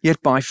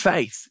 Yet by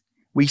faith,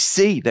 we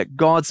see that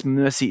God's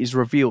mercy is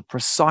revealed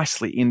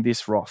precisely in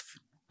this wrath.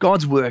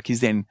 God's work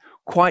is then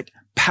quite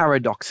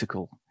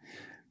paradoxical.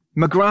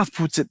 McGrath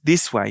puts it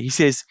this way. He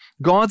says,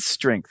 God's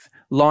strength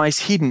lies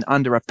hidden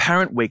under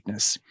apparent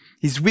weakness,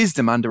 his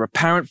wisdom under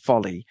apparent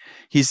folly,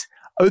 his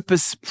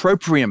opus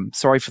proprium,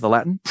 sorry for the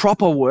Latin,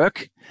 proper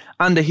work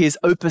under his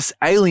opus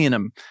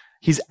alienum,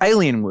 his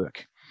alien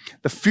work,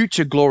 the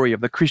future glory of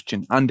the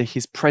Christian under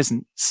his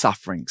present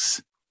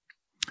sufferings.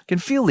 You can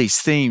feel these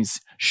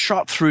themes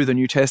shot through the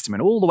New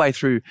Testament, all the way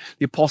through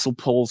the Apostle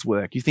Paul's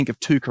work. You think of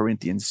 2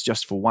 Corinthians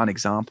just for one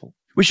example.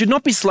 We should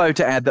not be slow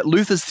to add that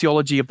Luther's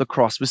theology of the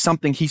cross was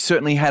something he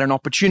certainly had an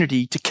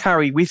opportunity to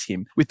carry with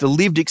him, with the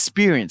lived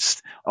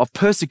experience of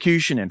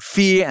persecution and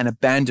fear and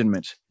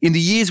abandonment. In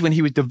the years when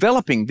he was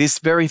developing this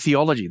very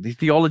theology, the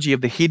theology of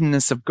the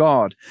hiddenness of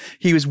God,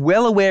 he was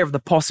well aware of the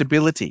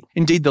possibility,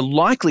 indeed the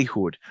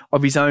likelihood,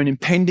 of his own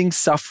impending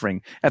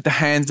suffering at the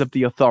hands of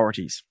the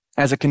authorities.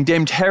 As a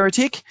condemned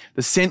heretic,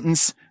 the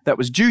sentence that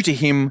was due to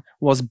him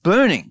was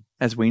burning,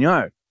 as we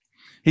know.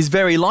 His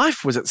very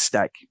life was at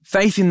stake.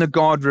 Faith in the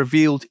God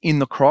revealed in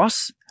the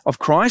cross of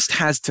Christ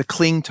has to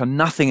cling to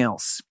nothing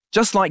else.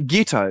 Just like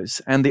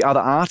Gittos and the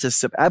other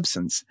artists of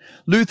absence,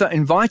 Luther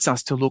invites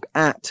us to look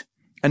at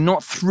and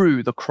not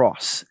through the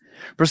cross.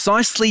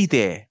 Precisely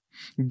there,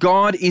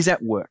 God is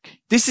at work.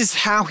 This is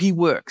how he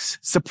works,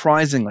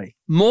 surprisingly.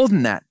 More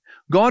than that,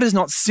 God is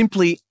not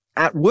simply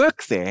at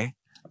work there,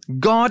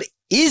 God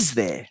is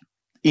there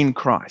in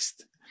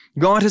Christ.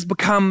 God has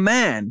become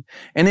man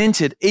and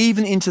entered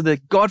even into the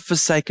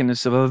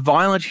God-forsakenness of a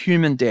violent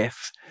human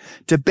death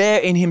to bear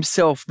in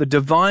himself the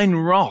divine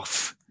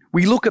wrath.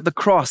 We look at the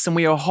cross and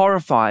we are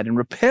horrified and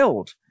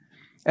repelled.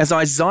 As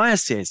Isaiah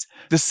says,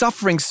 the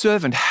suffering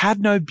servant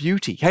had no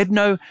beauty, had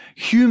no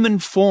human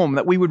form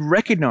that we would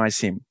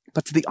recognize him.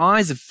 But to the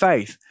eyes of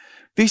faith,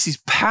 this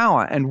is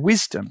power and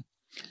wisdom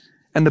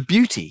and the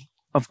beauty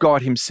of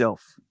God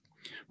himself.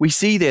 We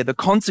see there the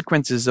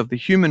consequences of the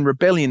human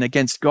rebellion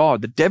against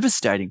God, the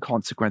devastating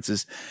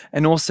consequences,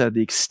 and also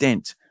the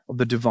extent of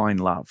the divine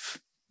love.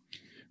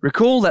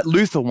 Recall that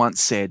Luther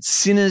once said,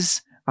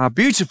 sinners are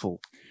beautiful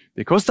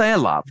because they are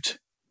loved.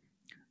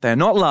 They are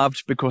not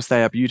loved because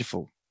they are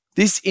beautiful.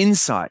 This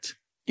insight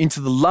into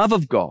the love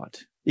of God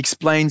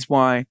explains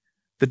why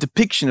the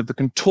depiction of the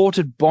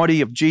contorted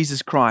body of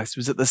Jesus Christ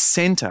was at the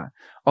center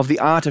of the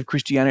art of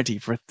Christianity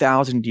for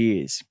 1,000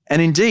 years.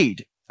 And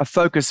indeed, a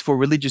focus for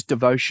religious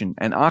devotion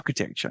and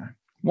architecture.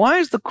 Why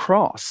is the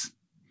cross,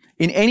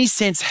 in any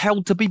sense,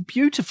 held to be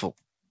beautiful?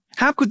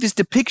 How could this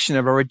depiction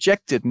of a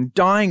rejected and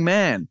dying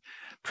man,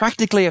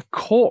 practically a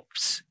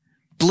corpse,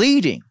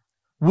 bleeding,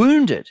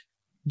 wounded,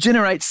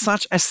 generate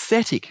such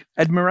aesthetic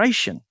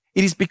admiration?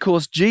 It is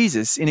because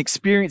Jesus, in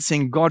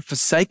experiencing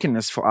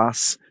God-forsakenness for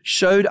us,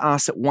 showed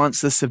us at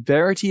once the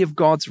severity of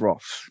God's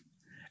wrath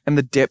and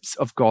the depths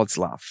of God's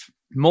love.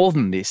 More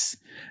than this,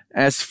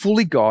 as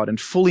fully God and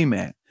fully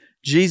man,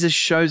 Jesus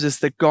shows us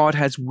that God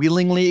has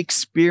willingly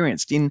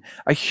experienced in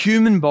a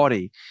human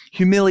body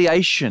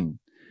humiliation,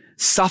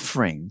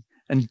 suffering,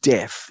 and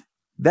death.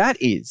 That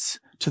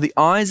is, to the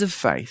eyes of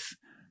faith,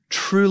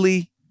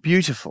 truly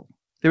beautiful.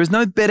 There is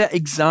no better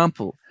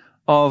example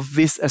of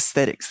this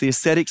aesthetics, the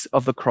aesthetics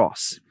of the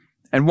cross,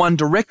 and one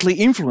directly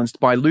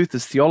influenced by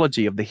Luther's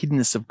theology of the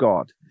hiddenness of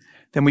God,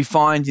 than we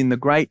find in the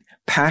great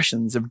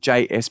passions of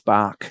J.S.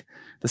 Bach,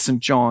 the St.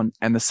 John,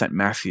 and the St.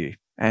 Matthew.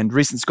 And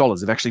recent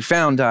scholars have actually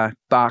found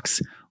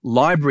Bach's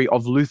library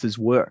of Luther's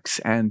works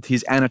and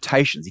his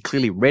annotations. He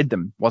clearly read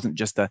them, wasn't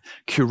just a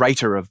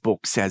curator of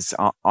books as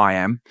I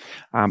am,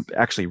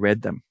 actually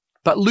read them.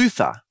 But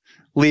Luther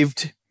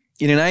lived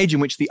in an age in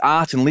which the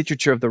art and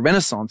literature of the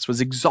Renaissance was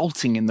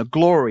exulting in the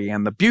glory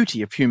and the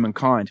beauty of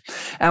humankind.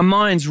 Our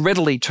minds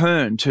readily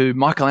turn to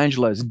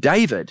Michelangelo's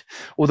David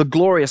or the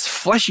glorious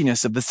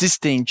fleshiness of the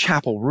Sistine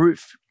Chapel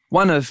roof.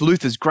 One of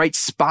Luther's great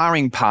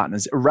sparring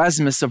partners,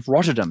 Erasmus of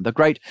Rotterdam, the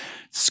great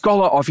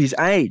scholar of his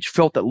age,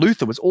 felt that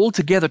Luther was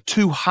altogether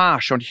too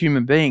harsh on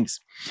human beings,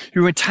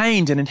 who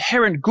retained an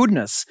inherent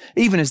goodness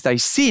even as they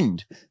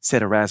sinned,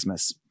 said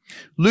Erasmus.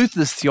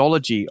 Luther's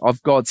theology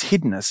of God's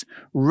hiddenness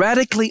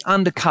radically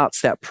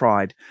undercuts that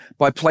pride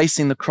by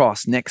placing the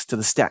cross next to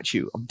the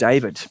statue of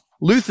David.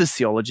 Luther's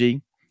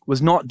theology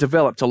was not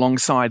developed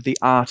alongside the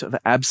art of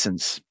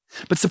absence,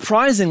 but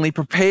surprisingly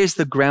prepares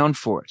the ground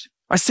for it.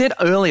 I said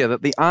earlier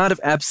that the art of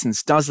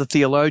absence does the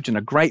theologian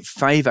a great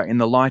favor in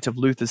the light of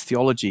Luther's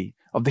theology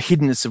of the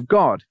hiddenness of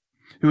God,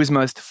 who is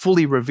most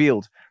fully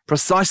revealed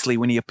precisely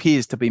when he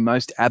appears to be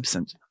most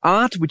absent.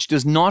 Art which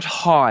does not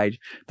hide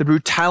the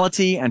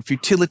brutality and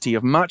futility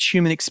of much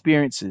human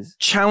experiences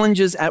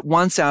challenges at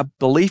once our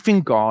belief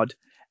in God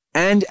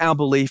and our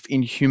belief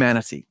in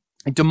humanity.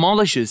 It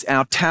demolishes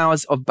our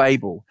towers of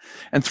Babel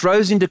and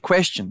throws into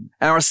question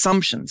our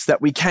assumptions that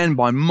we can,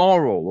 by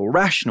moral or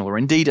rational or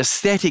indeed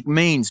aesthetic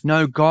means,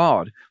 know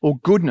God or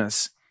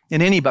goodness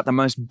in any but the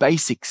most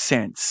basic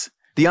sense.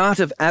 The art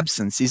of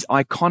absence is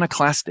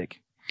iconoclastic.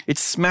 It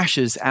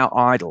smashes our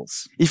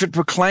idols. If it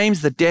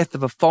proclaims the death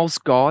of a false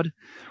god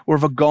or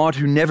of a God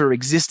who never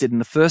existed in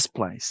the first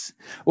place,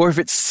 or if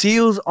it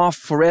seals off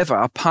forever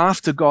a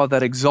path to God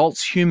that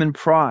exalts human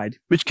pride,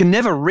 which can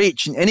never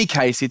reach, in any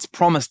case, its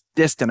promised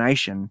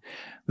destination,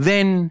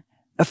 then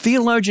a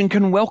theologian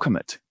can welcome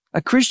it.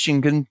 A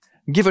Christian can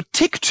give a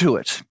tick to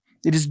it.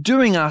 It is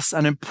doing us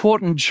an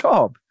important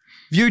job.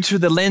 Viewed through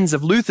the lens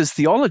of Luther's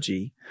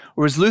theology,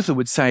 or as Luther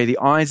would say, the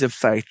eyes of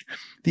faith,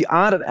 the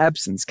art of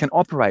absence can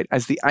operate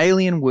as the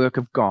alien work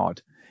of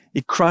God.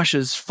 It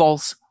crushes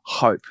false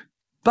hope.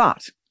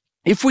 But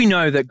if we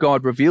know that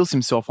God reveals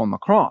himself on the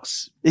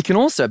cross, it can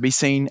also be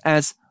seen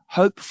as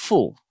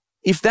hopeful.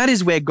 If that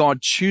is where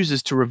God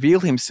chooses to reveal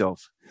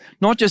himself,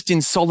 not just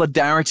in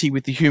solidarity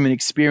with the human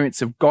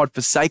experience of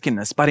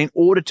God-forsakenness, but in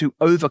order to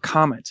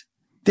overcome it,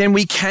 then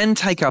we can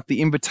take up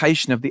the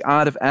invitation of the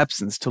art of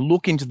absence to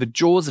look into the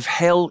jaws of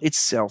hell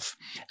itself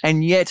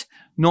and yet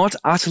not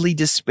utterly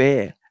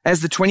despair.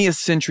 As the 20th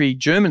century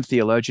German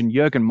theologian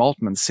Jürgen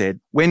Moltmann said,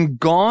 when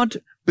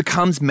God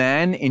becomes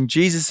man in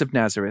Jesus of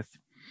Nazareth,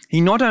 he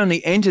not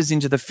only enters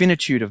into the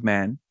finitude of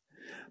man,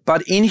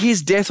 but in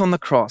his death on the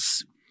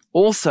cross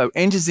also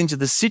enters into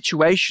the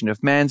situation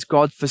of man's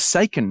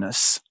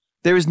God-forsakenness.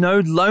 There is no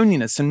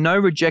loneliness and no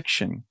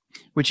rejection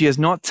which he has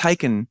not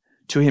taken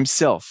to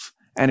himself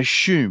and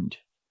assumed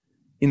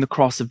in the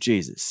cross of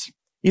Jesus.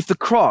 If the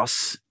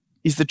cross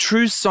is the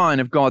true sign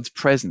of God's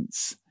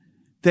presence,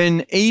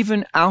 then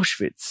even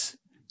Auschwitz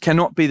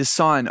cannot be the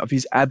sign of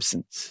his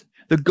absence.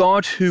 The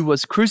God who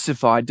was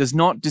crucified does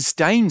not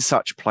disdain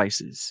such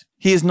places.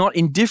 He is not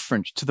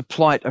indifferent to the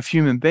plight of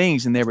human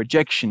beings and their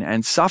rejection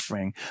and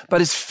suffering,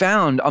 but is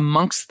found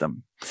amongst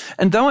them.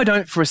 And though I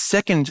don't for a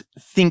second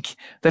think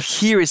that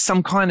here is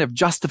some kind of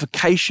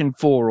justification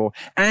for or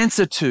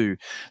answer to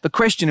the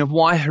question of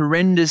why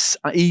horrendous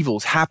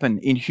evils happen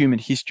in human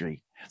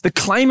history, the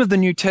claim of the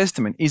New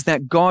Testament is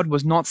that God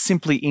was not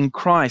simply in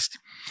Christ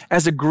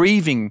as a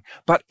grieving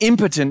but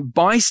impotent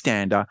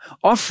bystander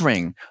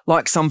offering,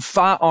 like some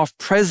far-off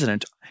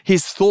president,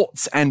 his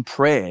thoughts and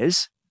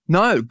prayers.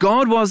 No,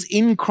 God was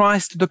in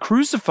Christ the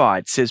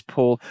crucified, says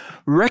Paul,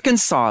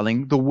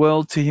 reconciling the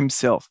world to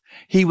himself.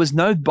 He was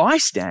no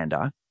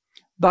bystander,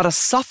 but a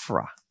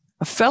sufferer,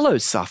 a fellow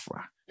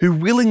sufferer, who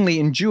willingly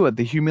endured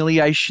the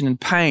humiliation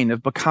and pain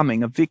of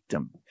becoming a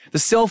victim. The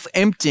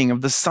self-emptying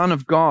of the Son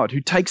of God,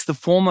 who takes the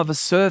form of a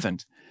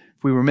servant,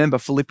 if we remember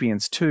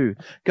Philippians 2,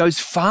 goes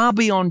far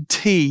beyond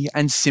tea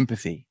and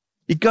sympathy.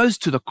 It goes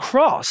to the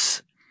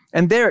cross,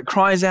 and there it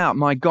cries out,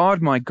 my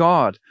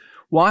God,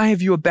 why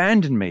have you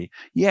abandoned me?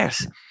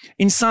 Yes,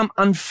 in some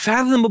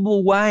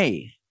unfathomable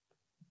way,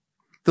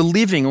 the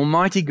living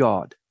Almighty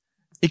God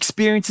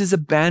experiences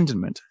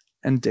abandonment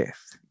and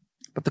death.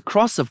 But the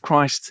cross of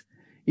Christ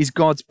is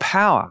God's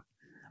power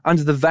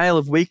under the veil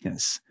of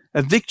weakness,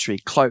 a victory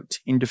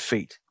cloaked in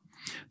defeat.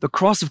 The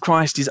cross of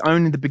Christ is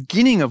only the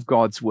beginning of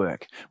God's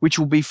work, which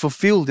will be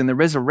fulfilled in the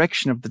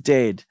resurrection of the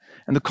dead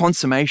and the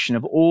consummation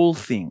of all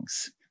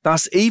things.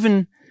 Thus,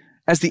 even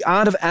as the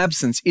art of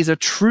absence is a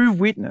true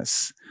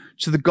witness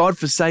to the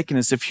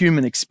God-forsakenness of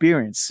human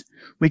experience,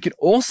 we could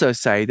also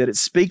say that it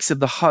speaks of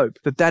the hope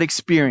that that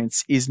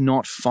experience is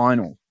not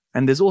final.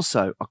 And there's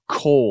also a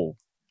call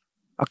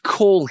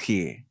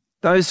here.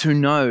 Those who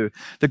know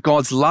that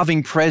God's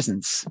loving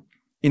presence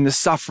in the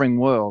suffering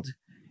world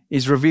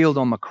is revealed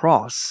on the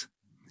cross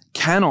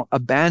cannot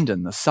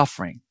abandon the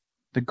suffering.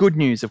 The good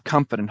news of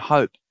comfort and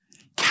hope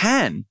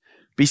can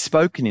be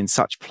spoken in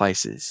such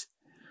places.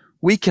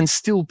 We can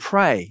still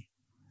pray,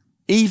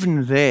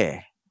 even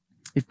there.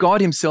 If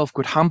God himself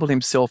could humble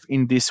himself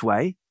in this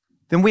way,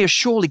 then we are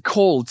surely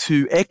called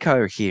to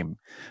echo him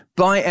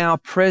by our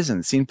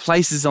presence in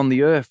places on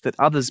the earth that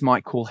others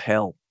might call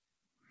hell,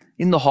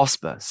 in the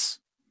hospice,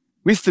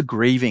 with the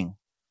grieving,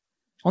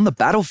 on the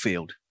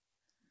battlefield,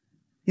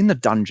 in the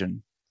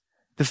dungeon.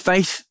 The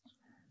faith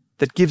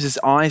that gives us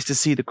eyes to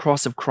see the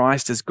cross of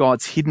Christ as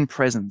God's hidden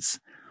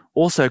presence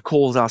also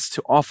calls us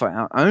to offer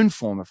our own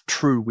form of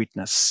true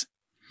witness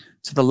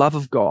to the love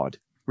of God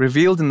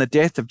revealed in the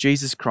death of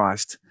Jesus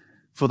Christ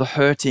for the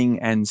hurting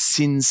and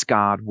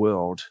sin-scarred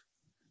world.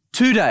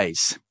 2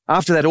 days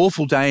after that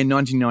awful day in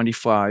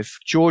 1995,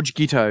 George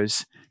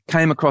Gittos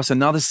came across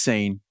another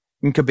scene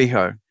in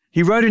Kibeho.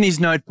 He wrote in his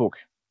notebook,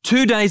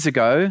 2 days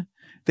ago,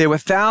 there were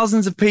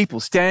thousands of people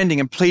standing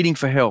and pleading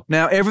for help.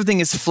 Now everything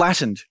is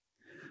flattened,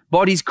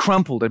 bodies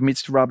crumpled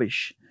amidst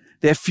rubbish,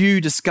 their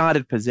few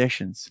discarded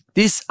possessions.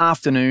 This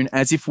afternoon,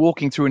 as if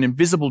walking through an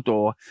invisible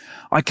door,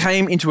 I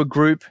came into a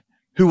group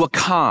who were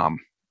calm,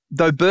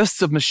 though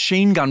bursts of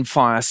machine gun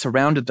fire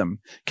surrounded them,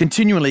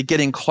 continually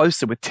getting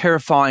closer with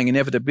terrifying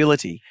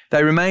inevitability.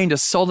 They remained a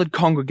solid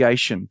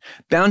congregation,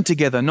 bound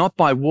together not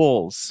by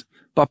walls,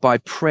 but by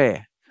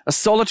prayer. A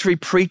solitary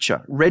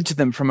preacher read to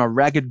them from a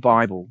ragged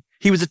Bible.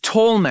 He was a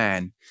tall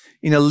man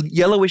in a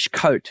yellowish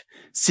coat,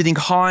 sitting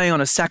high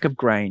on a sack of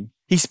grain.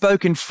 He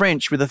spoke in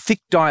French with a thick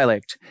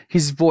dialect,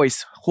 his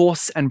voice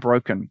hoarse and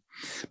broken.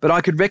 But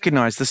I could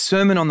recognize the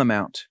Sermon on the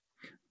Mount.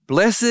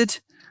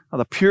 Blessed are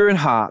the pure in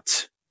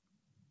heart,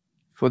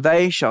 for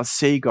they shall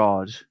see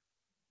God.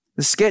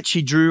 The sketch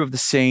he drew of the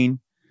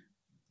scene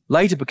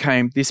later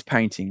became this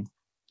painting,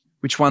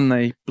 which won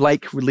the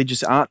Blake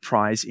Religious Art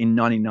Prize in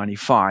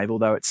 1995,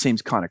 although it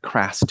seems kind of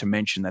crass to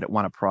mention that it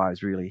won a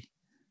prize, really.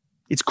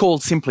 It's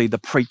called simply The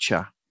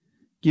Preacher.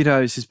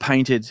 Gittos has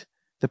painted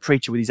the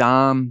preacher with his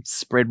arms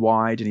spread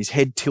wide and his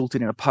head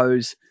tilted in a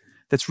pose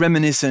that's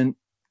reminiscent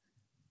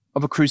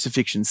of a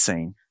crucifixion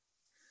scene.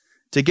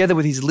 Together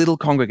with his little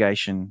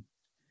congregation,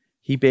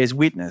 he bears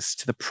witness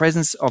to the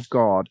presence of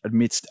God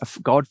amidst a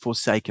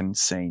God-forsaken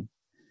scene.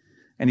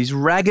 And his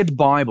ragged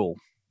Bible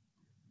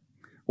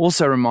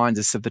also reminds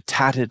us of the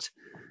tattered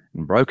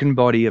and broken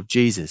body of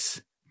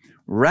Jesus.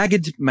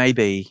 Ragged may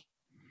be,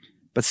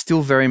 but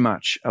still very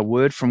much a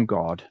word from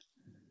God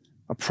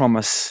a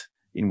promise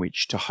in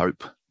which to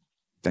hope.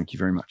 Thank you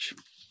very much.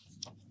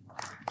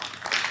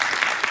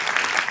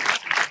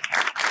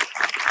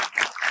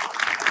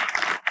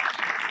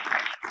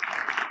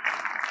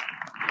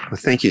 Well,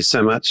 thank you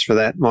so much for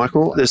that,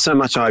 Michael. There's so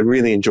much I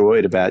really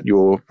enjoyed about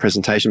your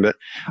presentation, but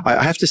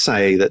I have to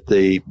say that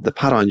the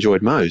part I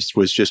enjoyed most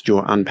was just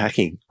your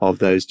unpacking of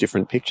those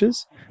different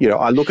pictures. You know,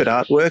 I look at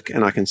artwork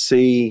and I can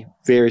see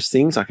various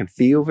things, I can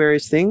feel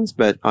various things,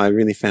 but I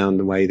really found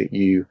the way that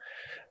you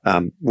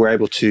were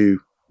able to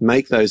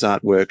make those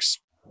artworks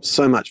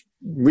so much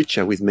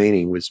richer with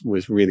meaning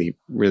was really,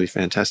 really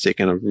fantastic.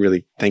 And I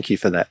really thank you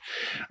for that.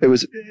 It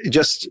was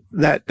just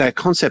that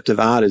concept of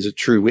art as a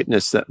true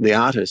witness, that the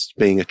artist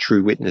being a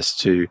true witness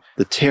to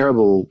the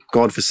terrible,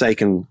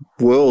 God-forsaken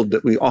world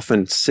that we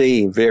often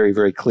see very,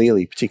 very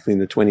clearly, particularly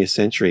in the 20th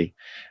century,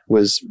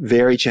 was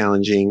very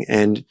challenging.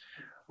 And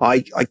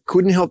I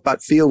couldn't help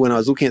but feel when I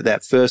was looking at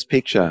that first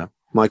picture,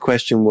 my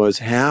question was,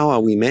 how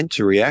are we meant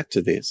to react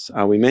to this?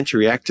 Are we meant to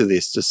react to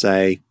this to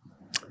say,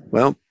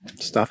 well,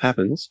 stuff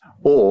happens?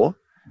 Or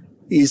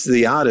is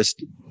the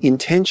artist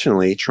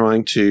intentionally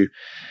trying to,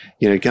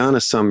 garner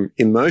some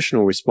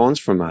emotional response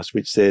from us,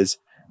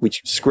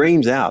 which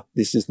screams out,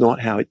 this is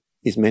not how it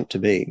is meant to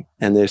be.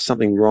 And there's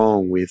something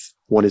wrong with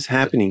what is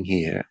happening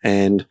here.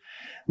 And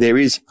there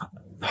is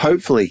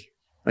hopefully,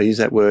 I use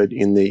that word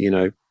in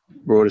the,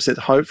 broader sense,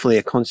 hopefully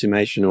a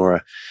consummation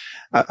or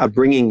a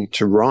bringing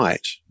to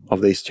right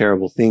of these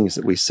terrible things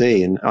that we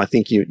see. And I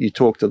think you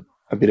talked a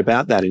bit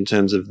about that in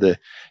terms of the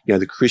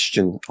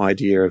Christian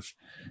idea of,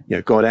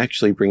 God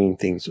actually bringing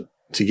things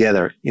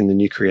together in the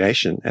new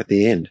creation at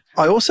the end.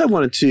 I also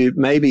wanted to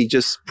maybe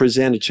just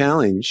present a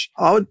challenge.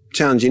 I would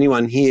challenge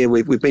anyone here.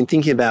 We've been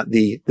thinking about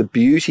the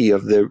beauty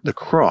of the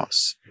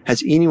cross.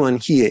 Has anyone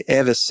here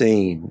ever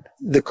seen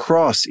the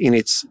cross in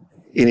its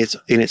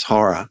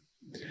horror?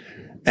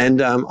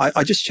 And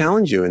I just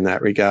challenge you in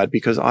that regard,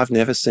 because I've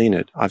never seen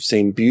it. I've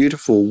seen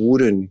beautiful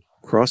wooden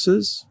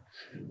crosses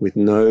with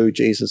no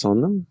Jesus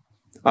on them.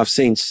 I've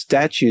seen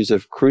statues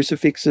of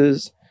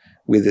crucifixes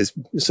with this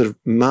sort of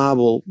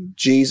marble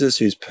Jesus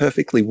who's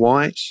perfectly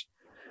white.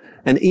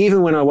 And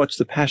even when I watch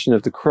The Passion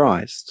of the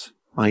Christ,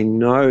 I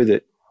know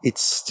that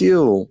it's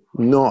still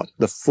not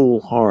the full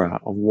horror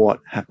of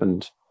what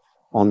happened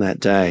on that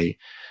day,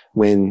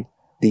 when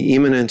the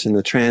immanent and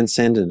the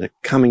transcendent are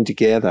coming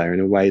together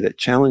in a way that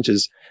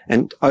challenges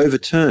and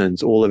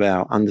overturns all of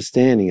our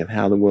understanding of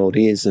how the world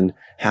is and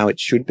how it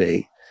should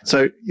be.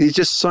 So there's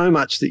just so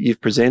much that you've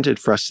presented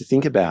for us to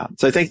think about.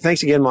 So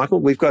thanks again, Michael.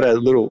 We've got a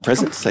little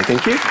present to say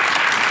thank you.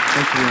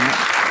 Thank you very much.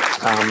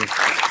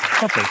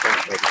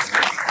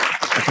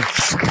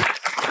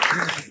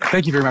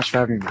 Thank you very much for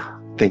having me.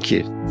 Thank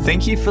you.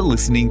 Thank you for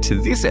listening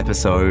to this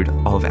episode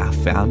of our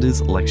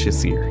Founders Lecture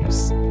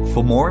Series.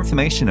 For more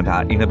information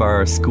about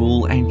Innerborough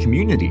School and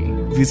Community,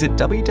 visit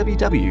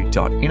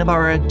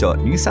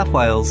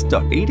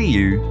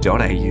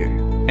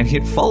www.innerborough.newsouthwales.edu.au and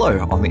hit follow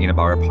on the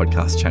Innerborough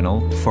podcast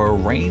channel for a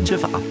range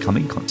of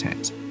upcoming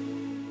content.